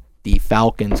 will the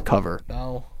Falcons cover?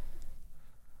 No.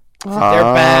 They're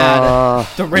bad.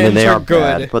 The Rams they are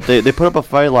bad, good. but they put up a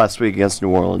fight last week against New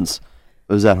Orleans.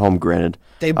 It was at home, granted.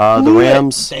 The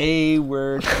Rams. They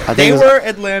were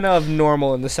Atlanta of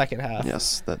normal in the second half.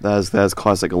 Yes, that is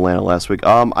classic Atlanta last week.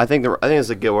 I think it's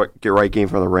a get right game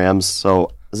for the Rams.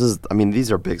 So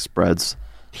these are big spreads.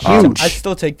 Huge. I'd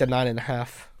still take the 9.5.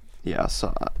 Yeah.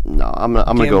 So no, I'm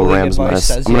gonna go Rams minus.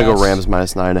 I'm gonna go Rams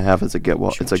minus 9.5.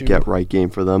 It's a get right game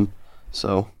for them.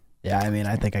 So. Yeah,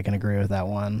 I think I can agree with that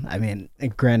one.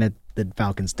 Granted, the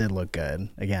Falcons did look good,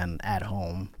 again, at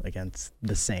home against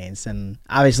the Saints. And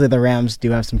obviously the Rams do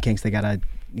have some kinks they got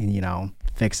to,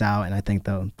 fix out. And I think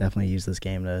they'll definitely use this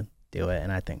game to do it.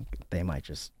 And I think they might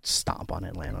just stomp on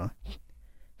Atlanta.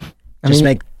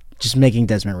 Just making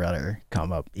Desmond Ridder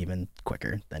come up even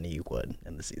quicker than he would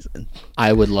in the season.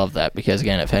 I would love that because,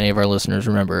 again, if any of our listeners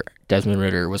remember, Desmond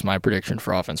Ridder was my prediction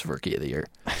for Offensive Rookie of the Year.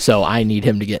 So I need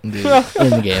him to get in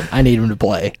the game. I need him to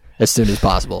play as soon as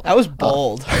possible. That was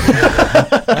bold.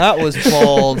 That was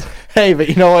bold. Hey, but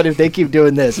you know what? If they keep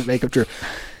doing this, it make them true.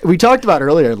 We talked about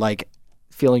earlier,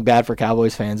 feeling bad for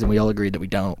Cowboys fans, and we all agreed that we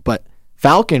don't. But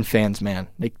Falcon fans, man,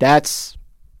 that's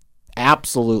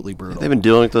absolutely brutal. They've been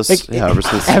dealing with this ever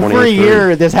since every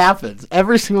year this happens.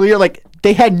 Every single year,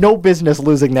 they had no business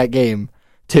losing that game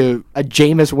to a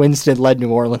Jameis Winston-led New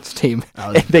Orleans team,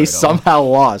 and they somehow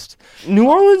lost. New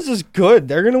Orleans is good.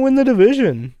 They're going to win the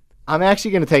division. I'm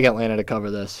actually going to take Atlanta to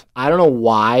cover this. I don't know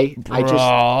why.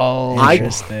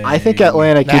 I think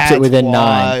Atlanta keeps it within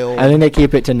 9. I think they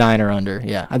keep it to 9 or under.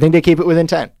 Yeah, I think they keep it within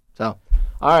 10. So,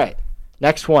 all right.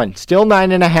 Next one, still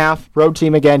 9.5. Road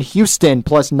team again. Houston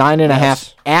plus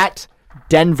 9.5 at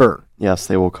Denver. Yes,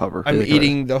 they will cover. I'm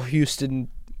eating the Houston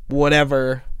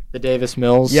whatever The Davis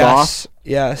Mills Yes. sauce?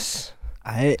 Yes.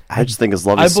 I just think it's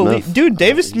Lovie Smith. Dude,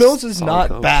 Davis Mills is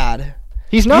not bad.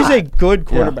 He's not. He's a good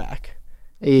quarterback.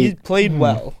 Yeah. He played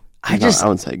well. I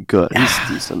wouldn't say good. He's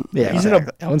decent. Yeah,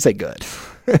 I wouldn't say good.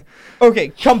 Okay,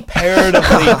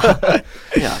 comparatively.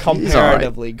 Yeah,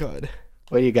 comparatively good.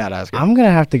 What do you got, Oscar? I'm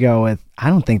gonna have to go with. I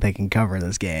don't think they can cover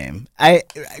this game.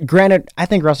 Granted, I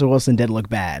think Russell Wilson did look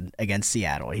bad against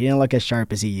Seattle. He didn't look as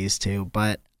sharp as he used to.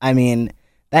 But I mean,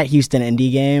 that Houston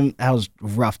Indy game, that was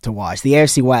rough to watch. The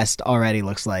AFC West already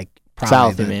looks like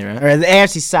South, you mean, right? Or the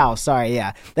AFC South. Sorry,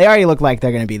 yeah, they already look like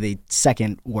they're gonna be the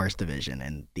second worst division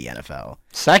in the NFL.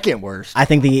 Second worst. I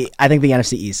think the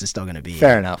NFC East is still gonna be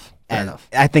fair enough. Fair enough.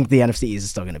 I think the NFC East is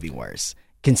still gonna be worse,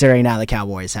 considering now the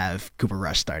Cowboys have Cooper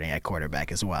Rush starting at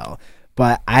quarterback as well.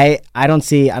 But I don't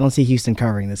see Houston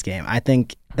covering this game. I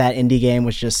think that Indy game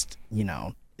was just,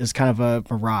 it was kind of a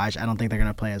mirage. I don't think they're going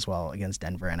to play as well against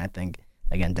Denver, and I think,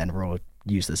 again, Denver will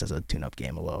use this as a tune-up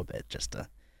game a little bit just to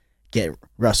get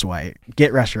Russ right,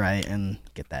 and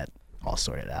get that all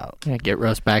sorted out. Yeah, get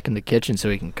Russ back in the kitchen so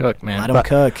he can cook, man. Let him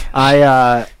cook.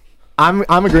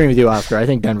 I'm agreeing with you, Oscar. I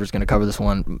think Denver's going to cover this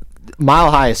one. Mile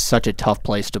High is such a tough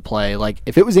place to play. Like,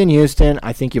 if it was in Houston,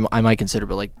 I think I might consider,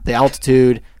 but like the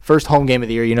altitude, first home game of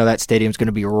the year, that stadium's going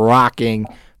to be rocking.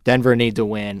 Denver needs a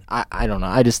win. I don't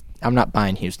know. I'm not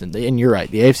buying Houston. And you're right.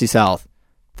 The AFC South.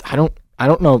 I don't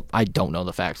know. I don't know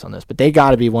the facts on this, but they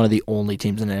got to be one of the only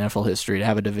teams in NFL history to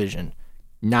have a division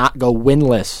not go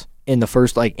winless in the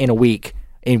first in a week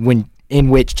in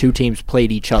which two teams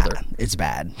played each other. It's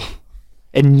bad.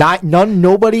 And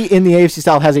nobody in the AFC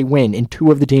South has a win, and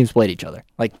two of the teams played each other.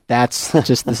 Like, that's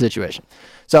just the situation.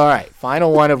 So, all right,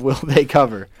 final one of will they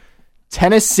cover?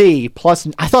 Tennessee plus.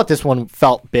 I thought this one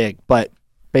felt big, but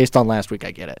based on last week,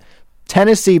 I get it.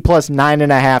 Tennessee plus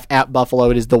 9.5 at Buffalo.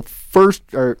 It is the first,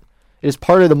 or it is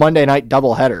part of the Monday night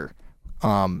doubleheader.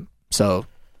 So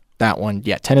that one,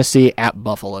 yeah, Tennessee at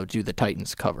Buffalo. Do the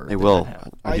Titans cover? They will.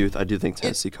 I do think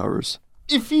Tennessee covers.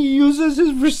 If he uses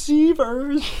his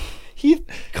receivers.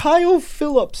 Kyle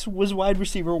Phillips was wide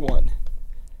receiver 1.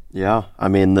 Yeah, I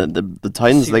mean the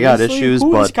Titans. Seriously? They got issues,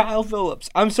 Who but is Kyle Phillips?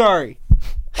 I'm sorry.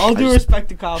 All due respect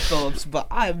to Kyle Phillips, but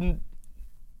I have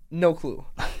no clue.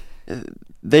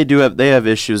 They have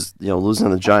issues. Losing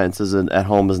to the Giants at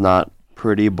home is not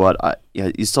pretty, but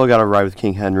you still got to ride with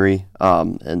King Henry.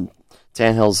 And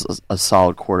Tannehill's a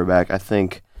solid quarterback. I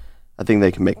think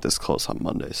they can make this close on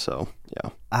Monday. So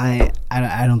yeah. I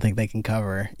don't think they can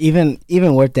cover. Even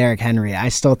with Derrick Henry, I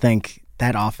still think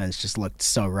that offense just looked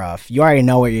so rough. You already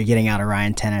know what you're getting out of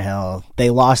Ryan Tannehill. They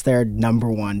lost their number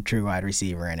one true wide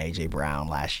receiver in A.J. Brown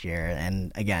last year.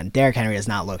 And again, Derrick Henry has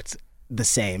not looked the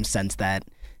same since that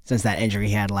injury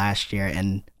he had last year.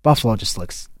 And Buffalo just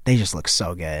looks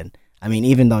so good. I mean,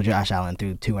 even though Josh Allen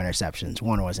threw 2 interceptions,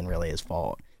 one wasn't really his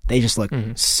fault. They just look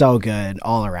so good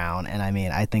all around. And I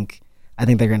mean, I think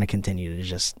they're going to continue to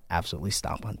just absolutely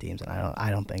stomp on teams, and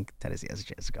I don't think Tennessee has a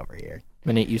chance to cover here.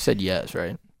 Manit, you said yes,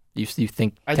 right? You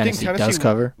think Tennessee does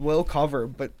cover? Will cover,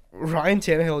 but Ryan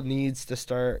Tannehill needs to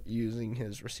start using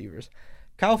his receivers.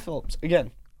 Kyle Phillips, again,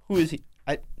 who is he?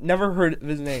 I never heard of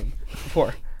his name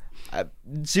before.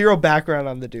 Zero background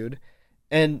on the dude,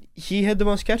 and he had the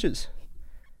most catches.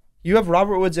 You have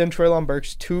Robert Woods and Treylon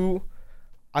Burks, two,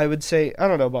 I would say, I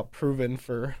don't know about proven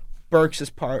for Burks'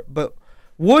 part, but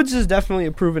Woods is definitely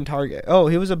a proven target. Oh,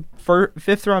 he was a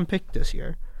 5th-round pick this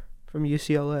year from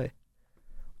UCLA.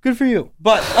 Good for you.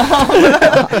 But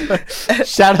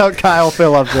shout out Kyle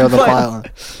Phillips there on the pylon.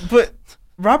 But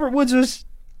Robert Woods was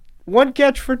 1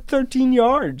 catch for 13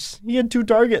 yards. He had 2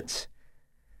 targets.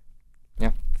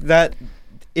 Yeah. That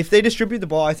if they distribute the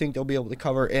ball, I think they'll be able to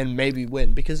cover and maybe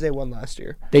win because they won last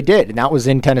year. They did, and that was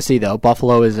in Tennessee, though.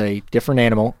 Buffalo is a different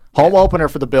animal. Home opener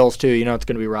for the Bills, too. It's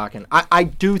going to be rocking. I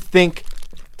do think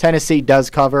Tennessee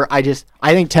does cover. I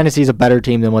think Tennessee's a better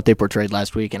team than what they portrayed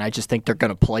last week, and I just think they're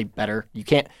going to play better. You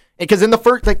can't, because in the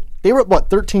first, they were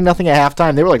 13-0 at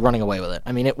halftime. They were running away with it.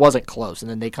 I mean, it wasn't close, and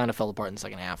then they kind of fell apart in the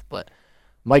second half. But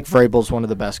Mike Vrabel's one of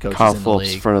the best coaches in the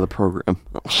league. Front of the program.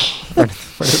 front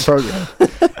of the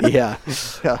program.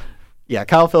 Yeah.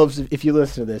 Kyle Phillips, if you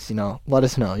listen to this, let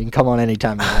us know. You can come on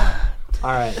anytime you want. All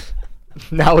right.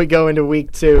 Now we go into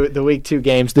the week 2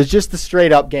 games. There's just the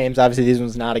straight up games. Obviously, these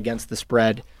ones not against the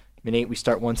spread. Manit, we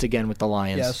start once again with the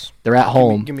Lions. Yes. They're at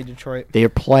home. Give me Detroit. They are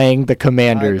playing the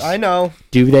Commanders. I know.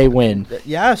 Do they win?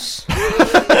 Yes.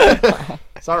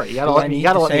 Sorry, you gotta let me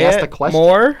ask the question.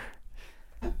 More?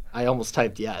 I almost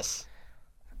typed yes.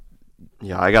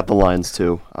 Yeah, I got the Lions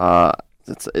too. I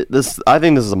think this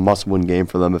is a must-win game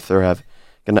for them if they're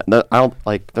they're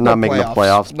not making the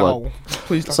playoffs. No, but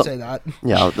please don't say that.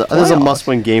 Yeah, this is a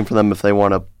must-win game for them if they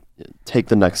want to take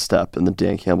the next step in the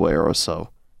Dan Campbell era. So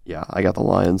yeah, I got the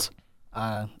Lions.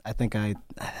 I think I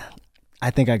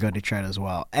go Detroit as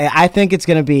well. I think it's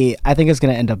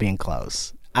gonna end up being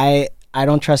close. I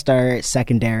don't trust our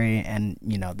secondary, and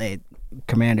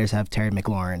Commanders have Terry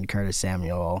McLaurin, Curtis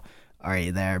Samuel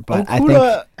already there, but I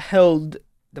think held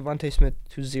Devontae Smith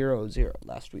to 0-0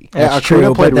 last week. Yeah,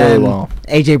 Akuda played really well.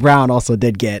 AJ Brown also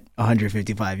did get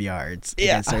 155 yards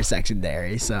against our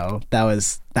secondary, so that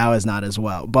was not as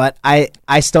well. But I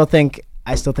still think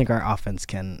our offense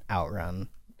can outrun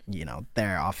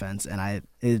their offense, and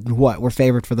we're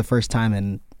favored for the first time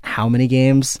in how many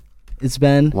games? It's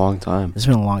been long time. It's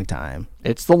been a long time.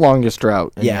 It's the longest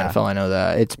drought in the NFL. I know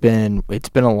that it's been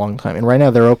a long time, and right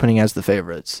now they're opening as the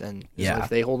favorites. And so if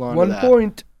they hold on 1 to that,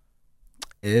 point.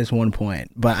 It is 1 point,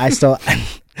 but I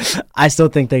still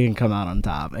think they can come out on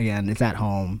top. Again, it's at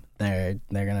home. They're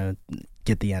gonna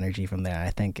get the energy from there.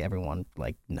 I think everyone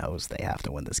knows they have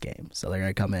to win this game, so they're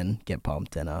gonna come in, get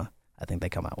pumped, and I think they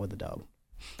come out with the dub.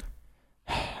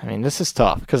 I mean, this is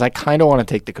tough because I kind of want to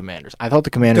take the Commanders. I thought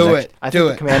the Commanders. I think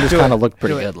the Commanders kind of looked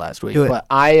pretty good last week, but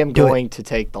I am going to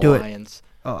take the Lions.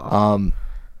 I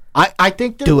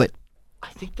think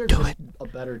they're just a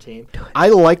better team. I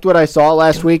liked what I saw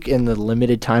last week in the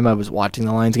limited time I was watching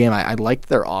the Lions game. I liked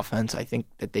their offense. I think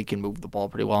that they can move the ball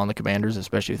pretty well on the Commanders,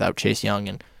 especially without Chase Young,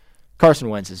 and Carson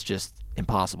Wentz is just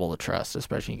impossible to trust,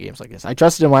 especially in games like this. I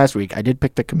trusted him last week. I did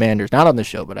pick the Commanders, not on the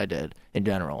show, but I did in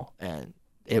general, and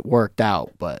it worked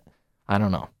out, but I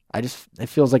don't know. It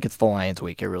feels like it's the Lions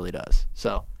week. It really does.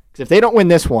 So, because if they don't win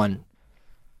this one,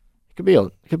 it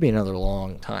could be another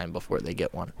long time before they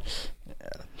get one.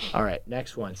 Yeah. All right,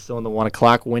 next one. Still in the 1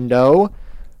 o'clock window.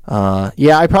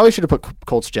 I probably should have put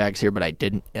Colts Jags here, but I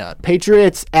didn't.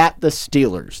 Patriots at the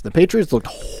Steelers. The Patriots looked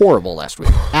horrible last week.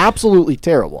 Absolutely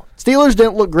terrible. Steelers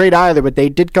didn't look great either, but they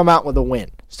did come out with a win.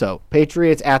 So,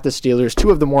 Patriots at the Steelers, two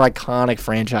of the more iconic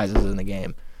franchises in the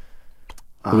game.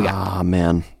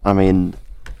 Man. I mean,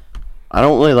 I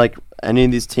don't really like any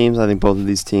of these teams. I think both of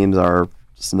these teams are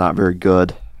just not very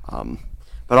good.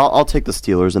 But I'll take the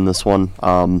Steelers in this one.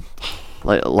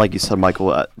 Like you said,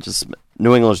 Michael, just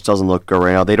New England just doesn't look good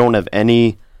right now. They don't have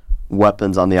any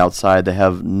weapons on the outside. They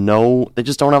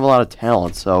just don't have a lot of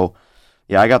talent. So,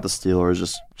 yeah, I got the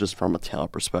Steelers just from a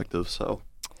talent perspective. So,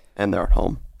 and they're at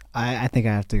home. I think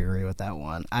I have to agree with that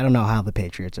one. I don't know how the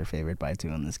Patriots are favored by 2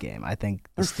 in this game. I think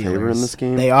the Steelers favored in this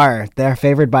game. They are. They're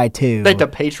favored by 2. Like the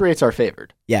Patriots are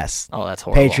favored. Yes. Oh, that's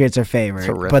horrible. Patriots are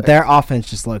favored, but their offense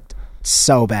just looked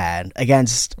so bad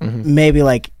against maybe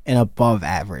an above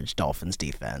average Dolphins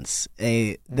defense.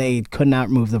 They could not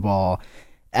move the ball.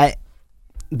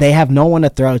 They have no one to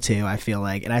throw to, I feel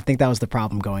like, and I think that was the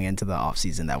problem going into the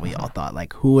offseason that we all thought,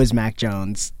 who is Mac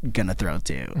Jones going to throw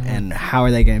to, and how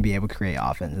are they going to be able to create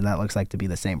offense? And that looks like to be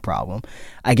the same problem.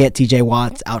 I get TJ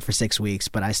Watt out for 6 weeks,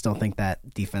 but I still think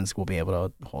that defense will be able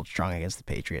to hold strong against the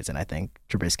Patriots, and I think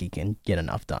Trubisky can get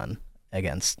enough done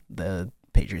against the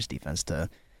Patriots defense to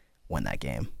win that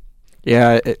game.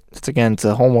 Yeah, it's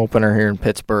a home opener here in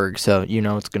Pittsburgh, so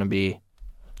it's going to be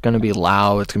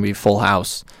loud. It's going to be full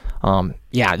house.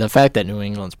 The fact that New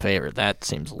England's favored, that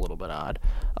seems a little bit odd.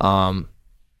 Man,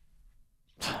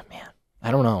 I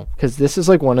don't know, because this is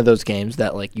one of those games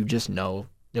that you just know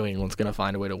New England's going to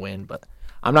find a way to win, but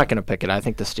I'm not going to pick it. I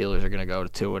think the Steelers are going to go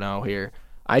to 2-0 here.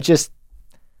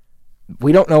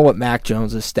 We don't know what Mac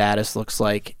Jones' status looks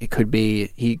like. It could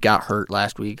be he got hurt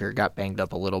last week or got banged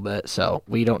up a little bit, so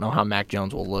we don't know how Mac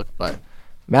Jones will look, but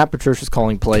Matt Patricia's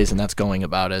calling plays, and that's going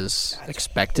about as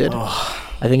expected.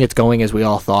 I think it's going as we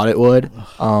all thought it would.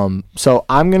 So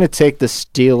I'm going to take the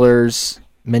Steelers.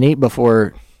 Manit,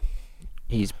 before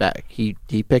he's back, he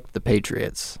picked the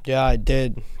Patriots. Yeah, I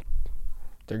did.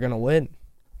 They're going to win.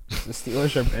 The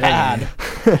Steelers are bad.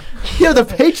 Yeah, the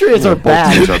Patriots are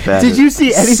bad. Did you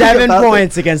see anything 7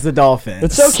 points against the Dolphins?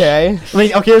 It's okay. I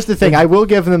mean, okay, here's the thing. I will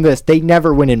give them this. They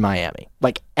never win in Miami.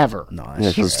 Ever. No,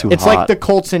 it's It's like the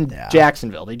Colts in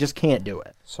Jacksonville. They just can't do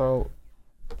it. So,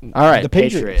 all right, the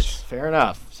Patriots. Fair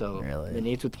enough. So, really? The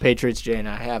Neats with the Patriots, Jay and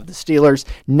I have the Steelers.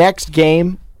 Next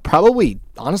game, probably,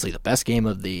 honestly, the best game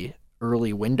of the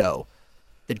early window.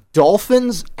 The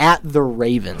Dolphins at the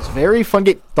Ravens. Very fun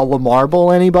game. The Lamar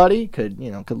Bowl, anybody? Could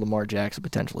Lamar Jackson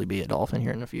potentially be a Dolphin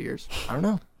here in a few years? I don't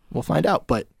know. We'll find out.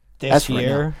 But this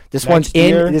year, this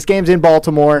game's in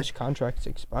Baltimore. His contract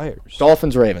expires.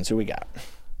 Dolphins, Ravens. Who we got?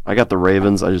 I got the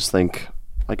Ravens. I just think,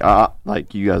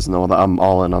 like you guys know, that I'm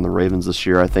all in on the Ravens this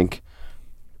year. I think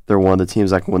they're one of the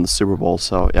teams that can win the Super Bowl.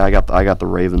 So yeah, I got the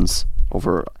Ravens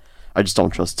over. I just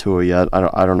don't trust Tua yet.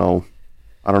 I don't know.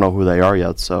 I don't know who they are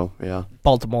yet, so, yeah.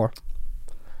 Baltimore.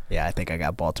 Yeah, I think I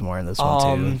got Baltimore in this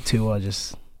one, too. Tua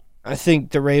just I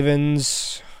think the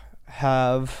Ravens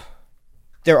have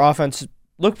their offense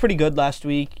looked pretty good last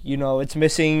week. You know, it's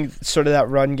missing sort of that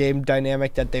run game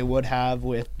dynamic that they would have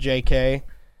with J.K.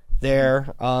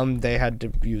 there. They had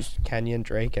to use Kenyon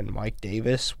Drake and Mike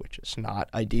Davis, which is not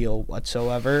ideal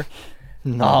whatsoever.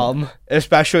 No.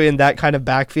 Especially in that kind of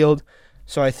backfield.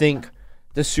 So I think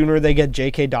the sooner they get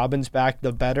J.K. Dobbins back,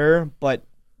 the better. But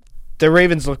the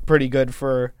Ravens look pretty good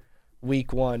for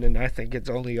week 1, and I think it's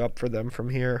only up for them from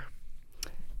here.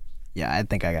 Yeah, I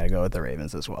think I got to go with the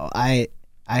Ravens as well. I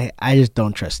just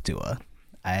don't trust Tua.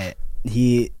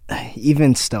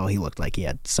 Even still, he looked like he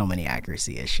had so many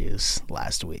accuracy issues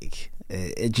last week.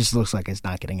 It just looks like it's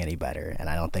not getting any better, and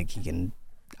I don't think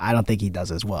he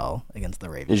does as well against the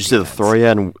Ravens. Did you see the throw he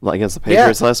had against the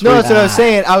Patriots last week? No, that's what I was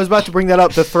saying. I was about to bring that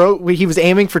up. The throw, he was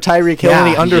aiming for Tyreek Hill, and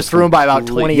he underthrew him by about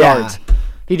 20 yards.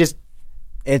 He just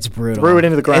it's brutal. Threw it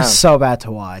into the ground. It's so bad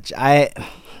to watch. I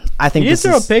think he did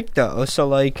throw a pick though, so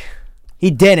like he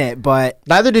didn't, but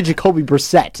neither did Jacoby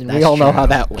Brissett, and we all know how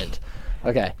that went.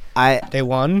 Okay, they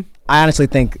won. I honestly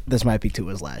think this might be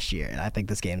Tua's last year, and I think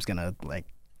this game's gonna like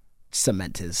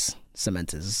cement his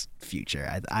future.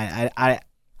 I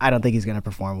don't think he's gonna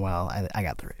perform well. I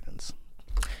got the Ravens.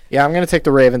 Yeah, I'm gonna take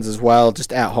the Ravens as well,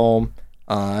 just at home.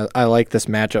 I like this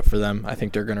matchup for them. I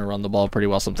think they're gonna run the ball pretty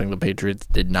well, something the Patriots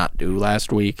did not do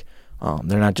last week.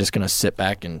 They're not just going to sit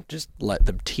back and just let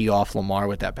them tee off Lamar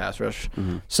with that pass rush.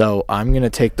 Mm-hmm. So I'm going to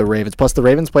take the Ravens. Plus, the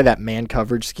Ravens play that man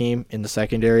coverage scheme in the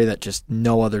secondary that just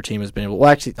no other team has been able.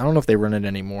 Well, actually, I don't know if they run it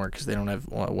anymore because they don't have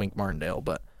Wink Martindale.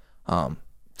 But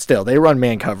still, they run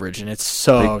man coverage, and it's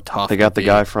so tough. They got the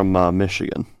guy from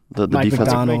Michigan, the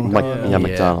defensive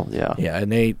McDonald. Yeah,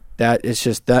 and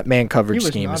that man coverage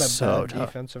scheme is so tough.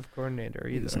 Defensive coordinator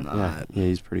either. He's not. Yeah,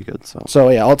 he's pretty good. So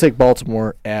yeah, I'll take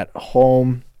Baltimore at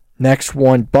home. Next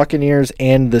one, Buccaneers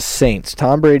and the Saints.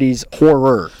 Tom Brady's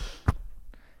horror.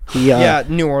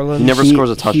 New Orleans. He never scores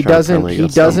a touchdown. He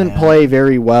doesn't play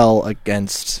very well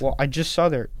against. Well, I just saw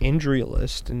their injury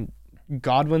list, and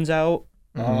Godwin's out.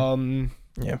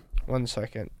 Yeah. 1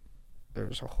 second.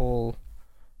 There's a whole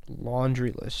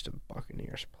laundry list of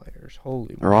Buccaneers players.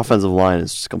 Holy. Their offensive line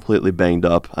is just completely banged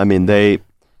up. I mean, I feel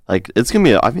like it's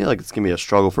gonna be a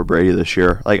struggle for Brady this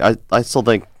year. Like I still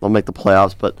think they'll make the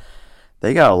playoffs, but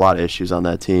they got a lot of issues on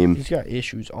that team. He's got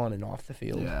issues on and off the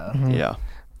field. Yeah. Mm-hmm.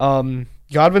 Yeah.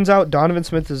 Godwin's out. Donovan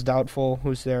Smith is doubtful.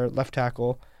 Who's their left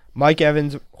tackle? Mike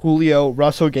Evans, Julio,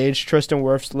 Russell Gage, Tristan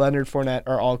Wirfs, Leonard Fournette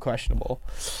are all questionable.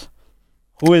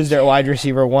 Who is their wide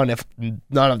receiver 1 if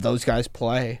none of those guys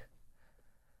play?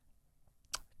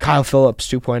 Kyle Phillips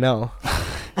 2.0.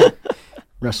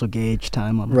 Russell Gage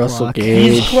time on the Russell clock.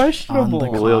 Gage. He's questionable.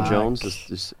 Julio Jones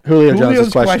is Julio Jones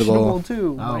is questionable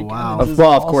too. Oh, wow.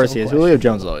 Well, of course he is. Julio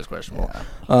Jones is always questionable.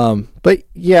 Yeah. But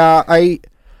yeah,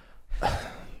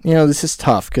 this is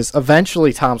tough because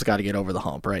eventually Tom's got to get over the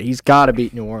hump, right? He's got to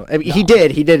beat New Orleans. I mean, He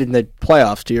did in the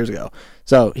playoffs 2 years ago,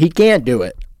 so he can't do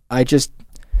it. Is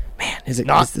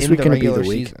this week going to be the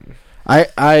week? Season.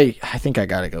 I think I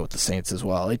got to go with the Saints as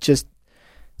well.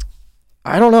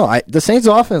 I don't know. The Saints'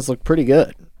 offense looked pretty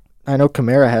good. I know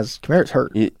Kamara's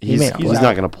hurt. He's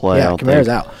not going to play. Yeah, Kamara's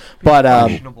out. But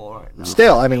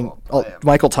still, I mean,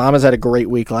 Michael Thomas had a great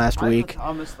week last week.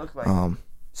 Thomas looked like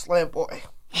slant boy,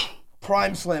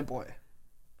 prime slant boy.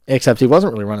 Except he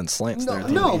wasn't really running slants there.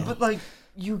 No, but like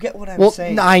you get what I'm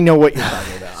saying. I know what you're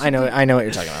talking about. I know what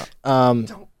you're talking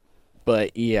about.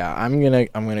 But yeah, I'm gonna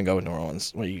go with New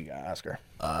Orleans. What do you got, Oscar?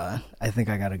 I think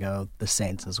I gotta go the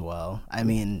Saints as well. I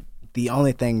mean, the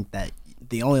only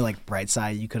bright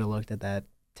side you could have looked at that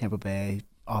Tampa Bay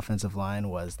offensive line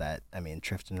was that, I mean,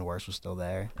 Tristan Wirfs was still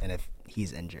there, and if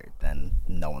he's injured, then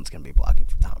no one's going to be blocking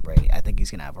for Tom Brady. I think he's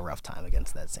going to have a rough time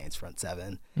against that Saints front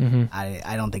seven. Mm-hmm.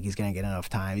 I don't think he's going to get enough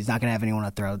time. He's not going to have anyone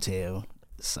to throw to,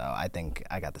 so I think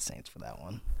I got the Saints for that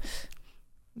one.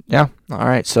 Yeah. All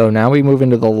right. So now we move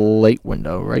into the late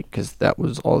window, right? Because that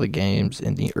was all the games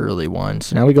in the early one.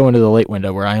 So now we go into the late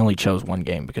window where I only chose one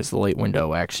game because the late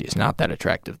window actually is not that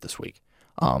attractive this week.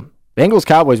 Bengals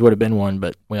Cowboys would have been one,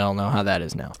 but we all know how that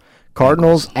is now.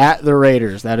 Cardinals at the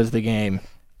Raiders. That is the game.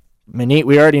 Manit,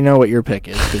 we already know what your pick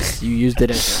is because you used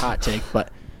it as your hot take.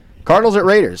 But Cardinals at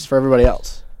Raiders for everybody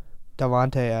else.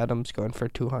 Davante Adams going for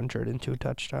 202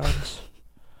 touchdowns.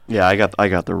 Yeah, I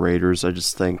got the Raiders. I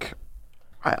just think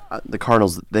the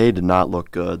Cardinals, they did not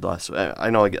look good last week. I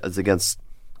know it's against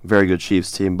a very good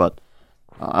Chiefs team, but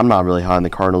I'm not really high on the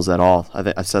Cardinals at all.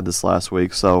 I said this last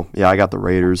week. So, yeah, I got the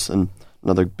Raiders and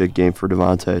another big game for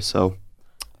Davante. So,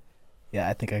 yeah,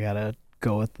 I think I got to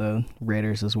go with the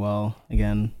Raiders as well.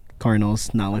 Again,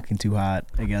 Cardinals not looking too hot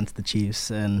against the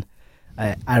Chiefs. And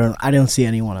I don't see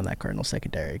anyone on that Cardinals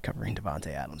secondary covering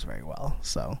Devontae Adams very well.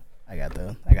 So I got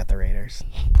the Raiders.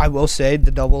 I will say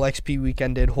the double XP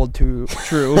weekend did hold true.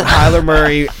 Kyler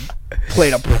Murray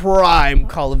played a prime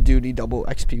Call of Duty double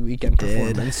XP weekend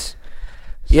performance.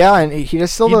 Yeah, and he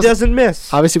doesn't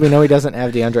miss. Obviously, we know he doesn't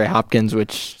have DeAndre Hopkins,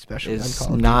 which is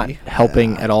not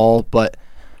helping at all. But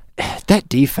that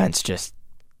defense just,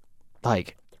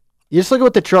 like, you just look at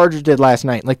what the Chargers did last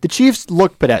night. Like, the Chiefs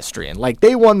looked pedestrian. Like,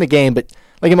 they won the game, but,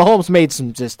 like, Mahomes made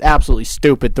some just absolutely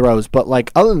stupid throws. But, like,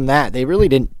 other than that, they really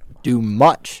didn't do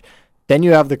much. Then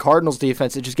you have the Cardinals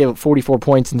defense that just gave up 44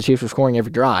 points, and the Chiefs were scoring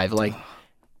every drive. Like,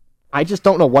 I just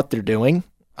don't know what they're doing.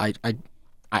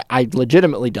 I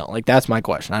legitimately don't. Like, that's my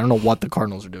question. I don't know what the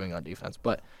Cardinals are doing on defense,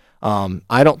 but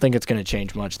I don't think it's going to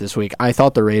change much this week. I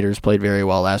thought the Raiders played very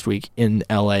well last week in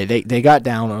L.A. They got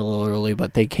down a little early,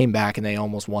 but they came back and they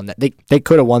almost won that. They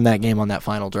could have won that game on that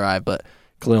final drive, but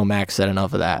Khalil Mack said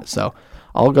enough of that. So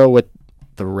I'll go with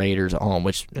the Raiders at home,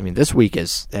 which, I mean, this week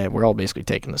is we're all basically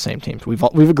taking the same teams.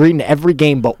 We've agreed in every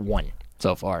game but one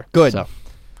so far. Good. So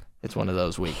it's one of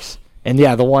those weeks. And,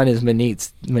 yeah, the one is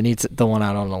Manit's the one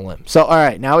out on a limb. So, all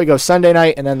right, now we go Sunday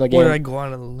night, and then the game. Where did I go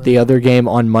on a limb? The other game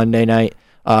on Monday night.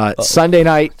 Sunday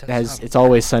night, it's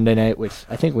always Sunday night, which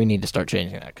I think we need to start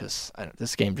changing that because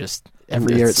this game just,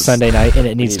 every year it's Sunday night, and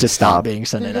it needs to stop being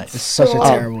Sunday night. It's such a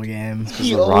terrible game. It's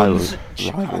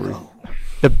a rivalry.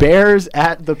 The Bears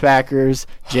at the Packers.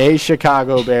 Jay,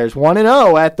 Chicago Bears.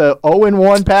 1-0 at the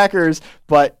 0-1 Packers.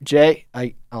 But, Jay,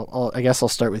 I guess I'll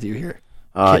start with you here.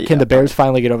 Can the Bears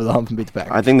finally get over the hump and beat the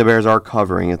Packers? I think the Bears are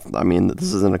covering it. I mean,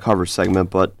 this isn't a cover segment,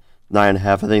 but 9.5.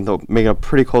 I think they'll make it a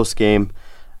pretty close game.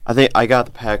 I think I got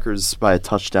the Packers by a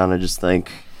touchdown. I just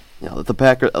think, the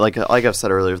Packers, like I've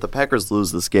said earlier, if the Packers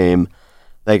lose this game,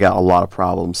 they got a lot of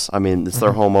problems. I mean, it's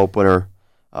their home opener.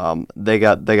 They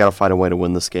got to find a way to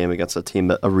win this game against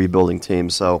a rebuilding team.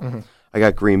 So I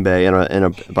got Green Bay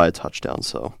by a touchdown.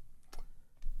 So.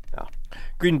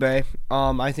 Green Bay.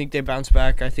 I think they bounce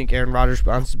back. I think Aaron Rodgers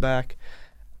bounces back.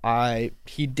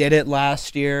 He did it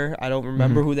last year. I don't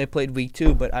remember who they played week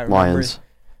 2, but I remember Lions.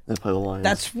 They play the Lions.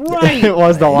 That's right. It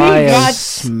was the Lions. We got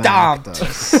stomped.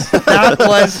 That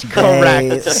was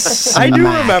correct. I do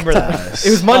remember that. It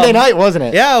was Monday night, wasn't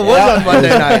it? Yeah, it was on Monday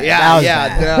night.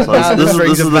 Yeah. So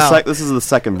this is the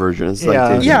second version. It's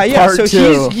Part so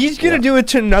two. he's gonna do it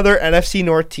to another NFC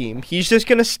North team. He's just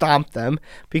gonna stomp them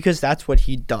because that's what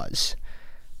he does.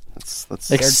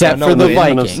 Except for the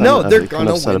Vikings. No, they're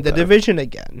gonna win the division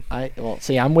again.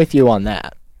 I'm with you on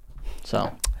that.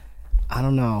 So I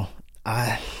don't know.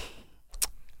 I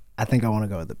think I want to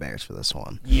go with the Bears for this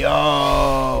one.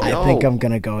 I think I'm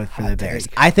gonna go for the Bears.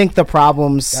 I think the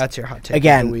problems. That's your hot take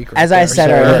again. of the week, as I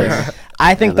said earlier,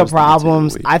 I think the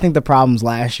problems. I think the problems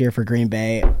last year for Green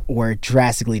Bay were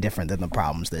drastically different than the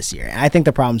problems this year. And I think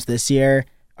the problems this year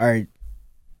are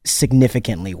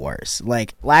significantly worse.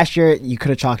 Like last year, you could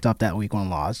have chalked up that week 1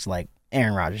 loss. Like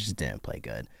Aaron Rodgers just didn't play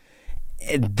good.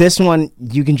 This one,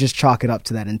 you can just chalk it up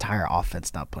to that entire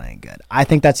offense not playing good. I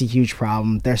think that's a huge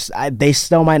problem. They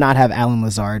still might not have Alan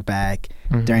Lazard back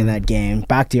during that game.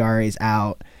 Bakhtiari's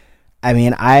out. I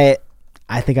mean, I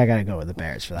think I got to go with the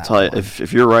Bears for that. I'll tell you,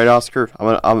 if you're right, Oscar,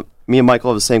 me and Michael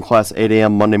have the same class, 8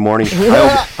 a.m. Monday morning.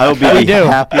 I will be the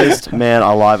happiest man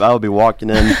alive. I will be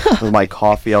walking in with my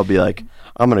coffee. I'll be like,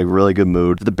 I'm in a really good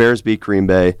mood. The Bears beat Green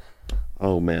Bay.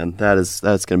 Oh, man, that's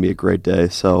going to be a great day.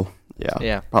 So,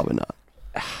 yeah. Probably not.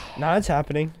 No, it's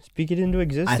happening. Speak it into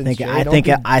existence. I think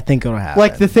it'll happen.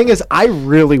 Like the thing is, I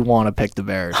really want to pick the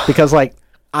Bears because the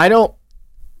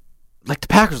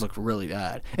Packers look really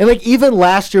bad, and like even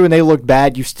last year when they looked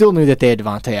bad, you still knew that they had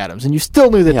Devontae Adams, and you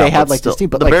still knew that they had this team.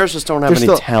 But the Bears just don't have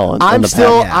any talent.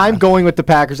 I'm going with the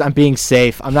Packers. I'm being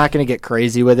safe. I'm not going to get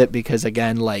crazy with it because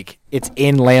again, like it's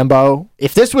in Lambeau.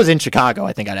 If this was in Chicago,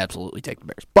 I think I'd absolutely take the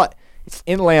Bears, but it's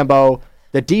in Lambeau.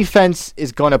 The defense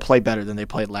is going to play better than they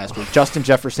played last week. Justin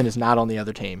Jefferson is not on the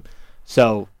other team.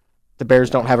 So the Bears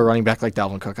don't have a running back like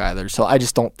Dalvin Cook either. So I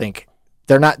just don't think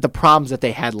they're not the problems that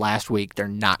they had last week. They're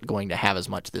not going to have as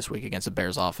much this week against the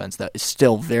Bears offense that is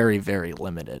still very, very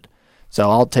limited. So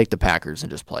I'll take the Packers and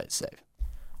just play it safe.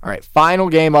 All right, final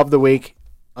game of the week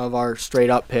of our straight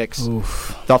up picks.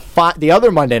 The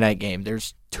other Monday night game,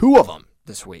 there's 2 of them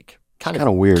this week. Kind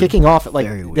of weird. Kicking off at like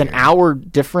an hour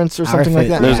difference or something like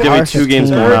that. There's going to be 2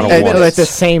 games going on at once. At the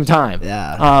same time.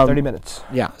 Yeah. 30 minutes.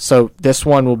 Yeah. So this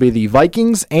one will be the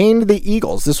Vikings and the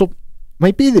Eagles. This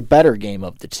might be the better game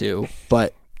of the 2,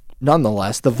 but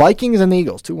nonetheless, the Vikings and the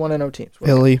Eagles, 2 1-0 teams.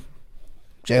 Philly,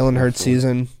 Jalen Hurts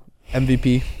season,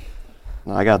 MVP.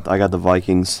 I got the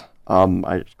Vikings.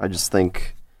 I just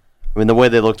think, the way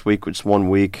they looked just 1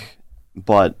 week,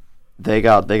 but they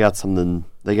got something.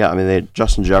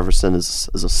 Justin Jefferson is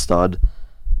a stud.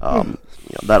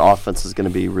 That offense is going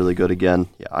to be really good again.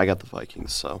 Yeah, I got the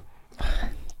Vikings. So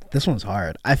this one's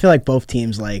hard. I feel like both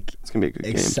teams it's going to be a good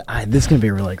game. This is going to be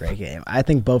a really great game. I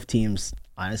think both teams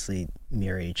honestly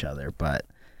mirror each other, but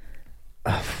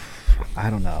I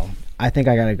don't know. I think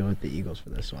I got to go with the Eagles for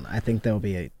this one. I think they'll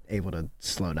be able to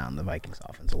slow down the Vikings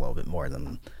offense a little bit more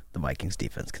than the Vikings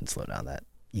defense can slow down that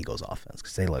Eagles offense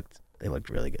because they looked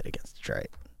really good against Detroit.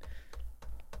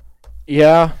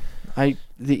 Yeah, the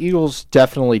Eagles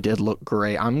definitely did look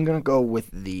great. I'm gonna go with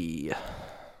the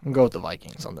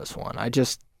Vikings on this one.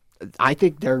 I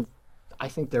think they're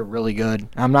really good.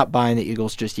 I'm not buying the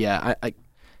Eagles just yet.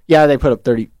 They put up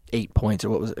 38 points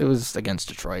or it was against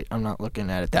Detroit. I'm not looking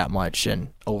at it that much, and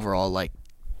overall, like,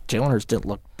 Jalen Hurts didn't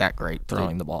look that great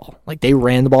throwing the ball. Like, they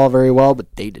ran the ball very well,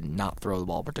 but they did not throw the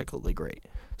ball particularly great.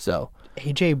 So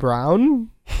A.J. Brown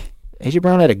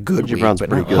had a good week, Brown's but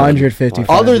pretty good. 155.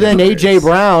 Other than A.J.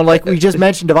 Brown, like we just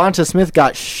mentioned, Devonta Smith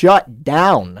got shut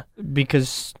down.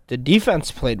 because the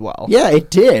defense played well. Yeah, it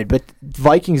did, but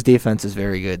Vikings defense is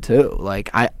very good too. Like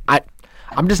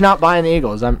I'm just not buying the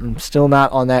Eagles. I'm still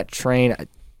not on that train.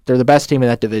 They're the best team in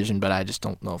that division, but I just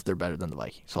don't know if they're better than the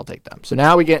Vikings. So I'll take them. So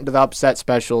now we get into the upset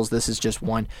specials. This is just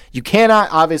one. You cannot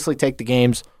obviously take the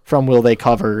games from will they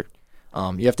cover.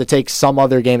 You have to take some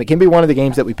other game. It can be one of the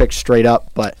games that we picked straight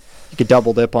up, but you could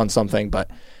double dip on something, but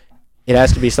it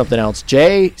has to be something else.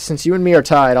 Jay, since you and me are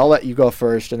tied, I'll let you go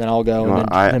first, and then I'll go,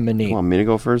 and then Manit. You want me to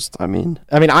go first? I mean,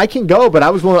 I can go, but I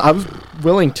was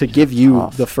willing to give you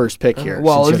the first pick here.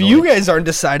 Well, if you guys aren't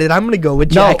decided, I'm going to go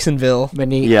with Jacksonville.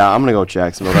 Manit. Yeah, I'm going to go with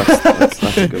Jacksonville.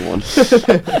 That's a good one.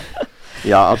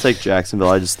 Yeah, I'll take Jacksonville.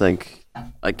 I just think,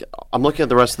 like, I'm looking at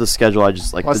the rest of the schedule. I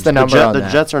just like What's the number on the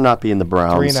that? Jets are not beating the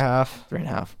Browns. 3.5.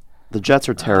 3.5. The Jets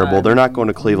are terrible. They're not going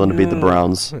to Cleveland to beat the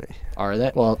Browns. Are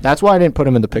they? Well, that's why I didn't put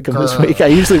them in the pick 'em this week. I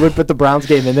usually would put the Browns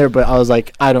game in there, but I was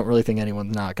like, I don't really think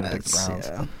anyone's not going to pick the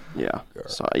Browns. Yeah.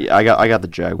 So I got the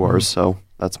Jaguars. So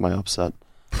that's my upset.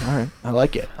 All right, I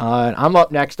like it. I'm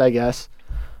up next, I guess.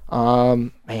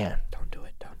 Man, Don't do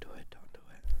it.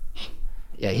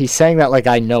 yeah, he's saying that like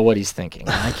I know what he's thinking.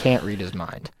 I can't read his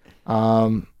mind.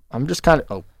 I'm just kind of.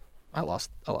 Oh, I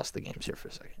lost the games here for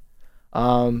a second.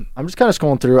 I'm just kind of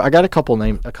scrolling through. I got a couple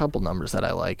numbers that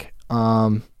I like.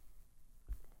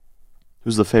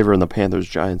 Who's the favorite in the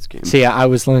Panthers-Giants game? See, I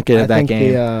was looking at that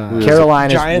game.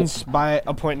 Carolina Giants by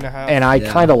 1.5. and I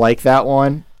kind of like that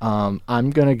one.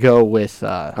 I'm gonna go with.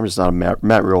 I'm just not a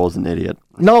Matt Rule is an idiot.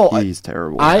 No, he's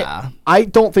terrible. I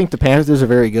don't think the Panthers are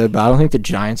very good, but I don't think the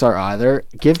Giants are either.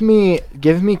 Give me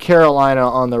Carolina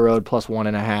on the road plus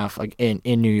 1.5 like in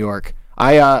New York.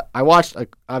 I watched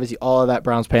obviously all of that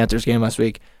Browns-Panthers game last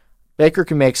week. Baker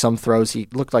can make some throws. He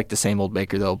looked like the same old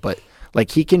Baker though, but like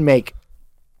he can make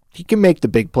the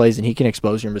big plays and he can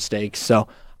expose your mistakes. So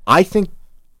I think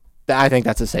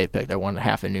that's a safe pick. They're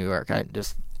 1.5 in New York.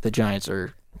 The Giants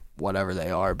are whatever they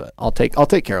are, but I'll take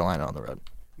Carolina on the road.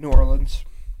 New Orleans.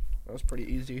 That was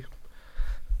pretty easy.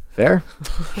 Fair.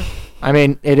 I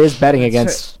mean, it is betting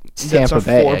against Tampa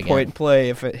Bay. That's a 4-point play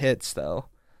if it hits, though.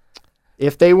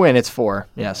 If they win, it's 4.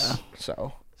 Yes. Yeah,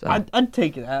 so. I'd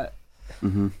take that.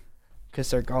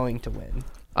 Because they're going to win.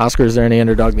 Oscar, is there any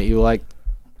underdog that you like?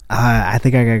 I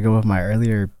think I gotta go with my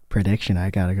earlier prediction. I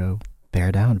gotta go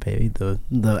bear down, baby.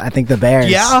 I think the Bears.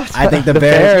 Yeah. I think the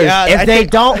Bears. Yeah, if they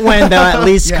don't win, they'll at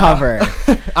least cover.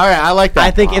 All right, I like that.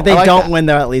 I think if they don't win,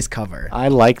 they'll at least cover. I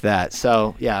like that.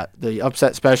 So, yeah, the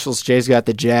upset specials, Jay's got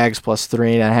the Jags plus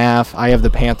 3.5. I have the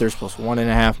Panthers plus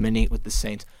 1.5. Manit with the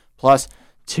Saints plus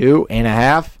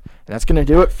 2.5. That's going to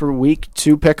do it for week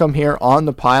 2 pick'em here on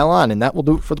the Pylon, and that will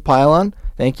do it for the Pylon.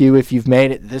 Thank you if you've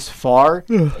made it this far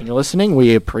and you're listening.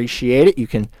 We appreciate it. You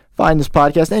can find this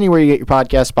podcast anywhere you get your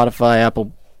podcast, Spotify,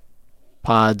 Apple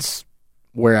Pods,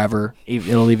 wherever.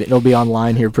 It'll be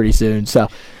online here pretty soon. So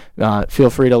feel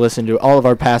free to listen to all of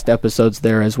our past episodes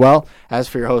there as well. As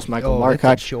for your host, Michael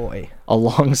Markoch,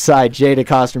 alongside Jay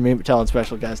DeCoster, me, Patel, and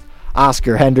special guest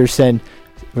Oscar Henderson.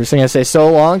 We're just going to say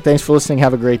so long. Thanks for listening.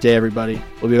 Have a great day, everybody.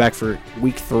 We'll be back for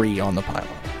week 3 on the Pylon.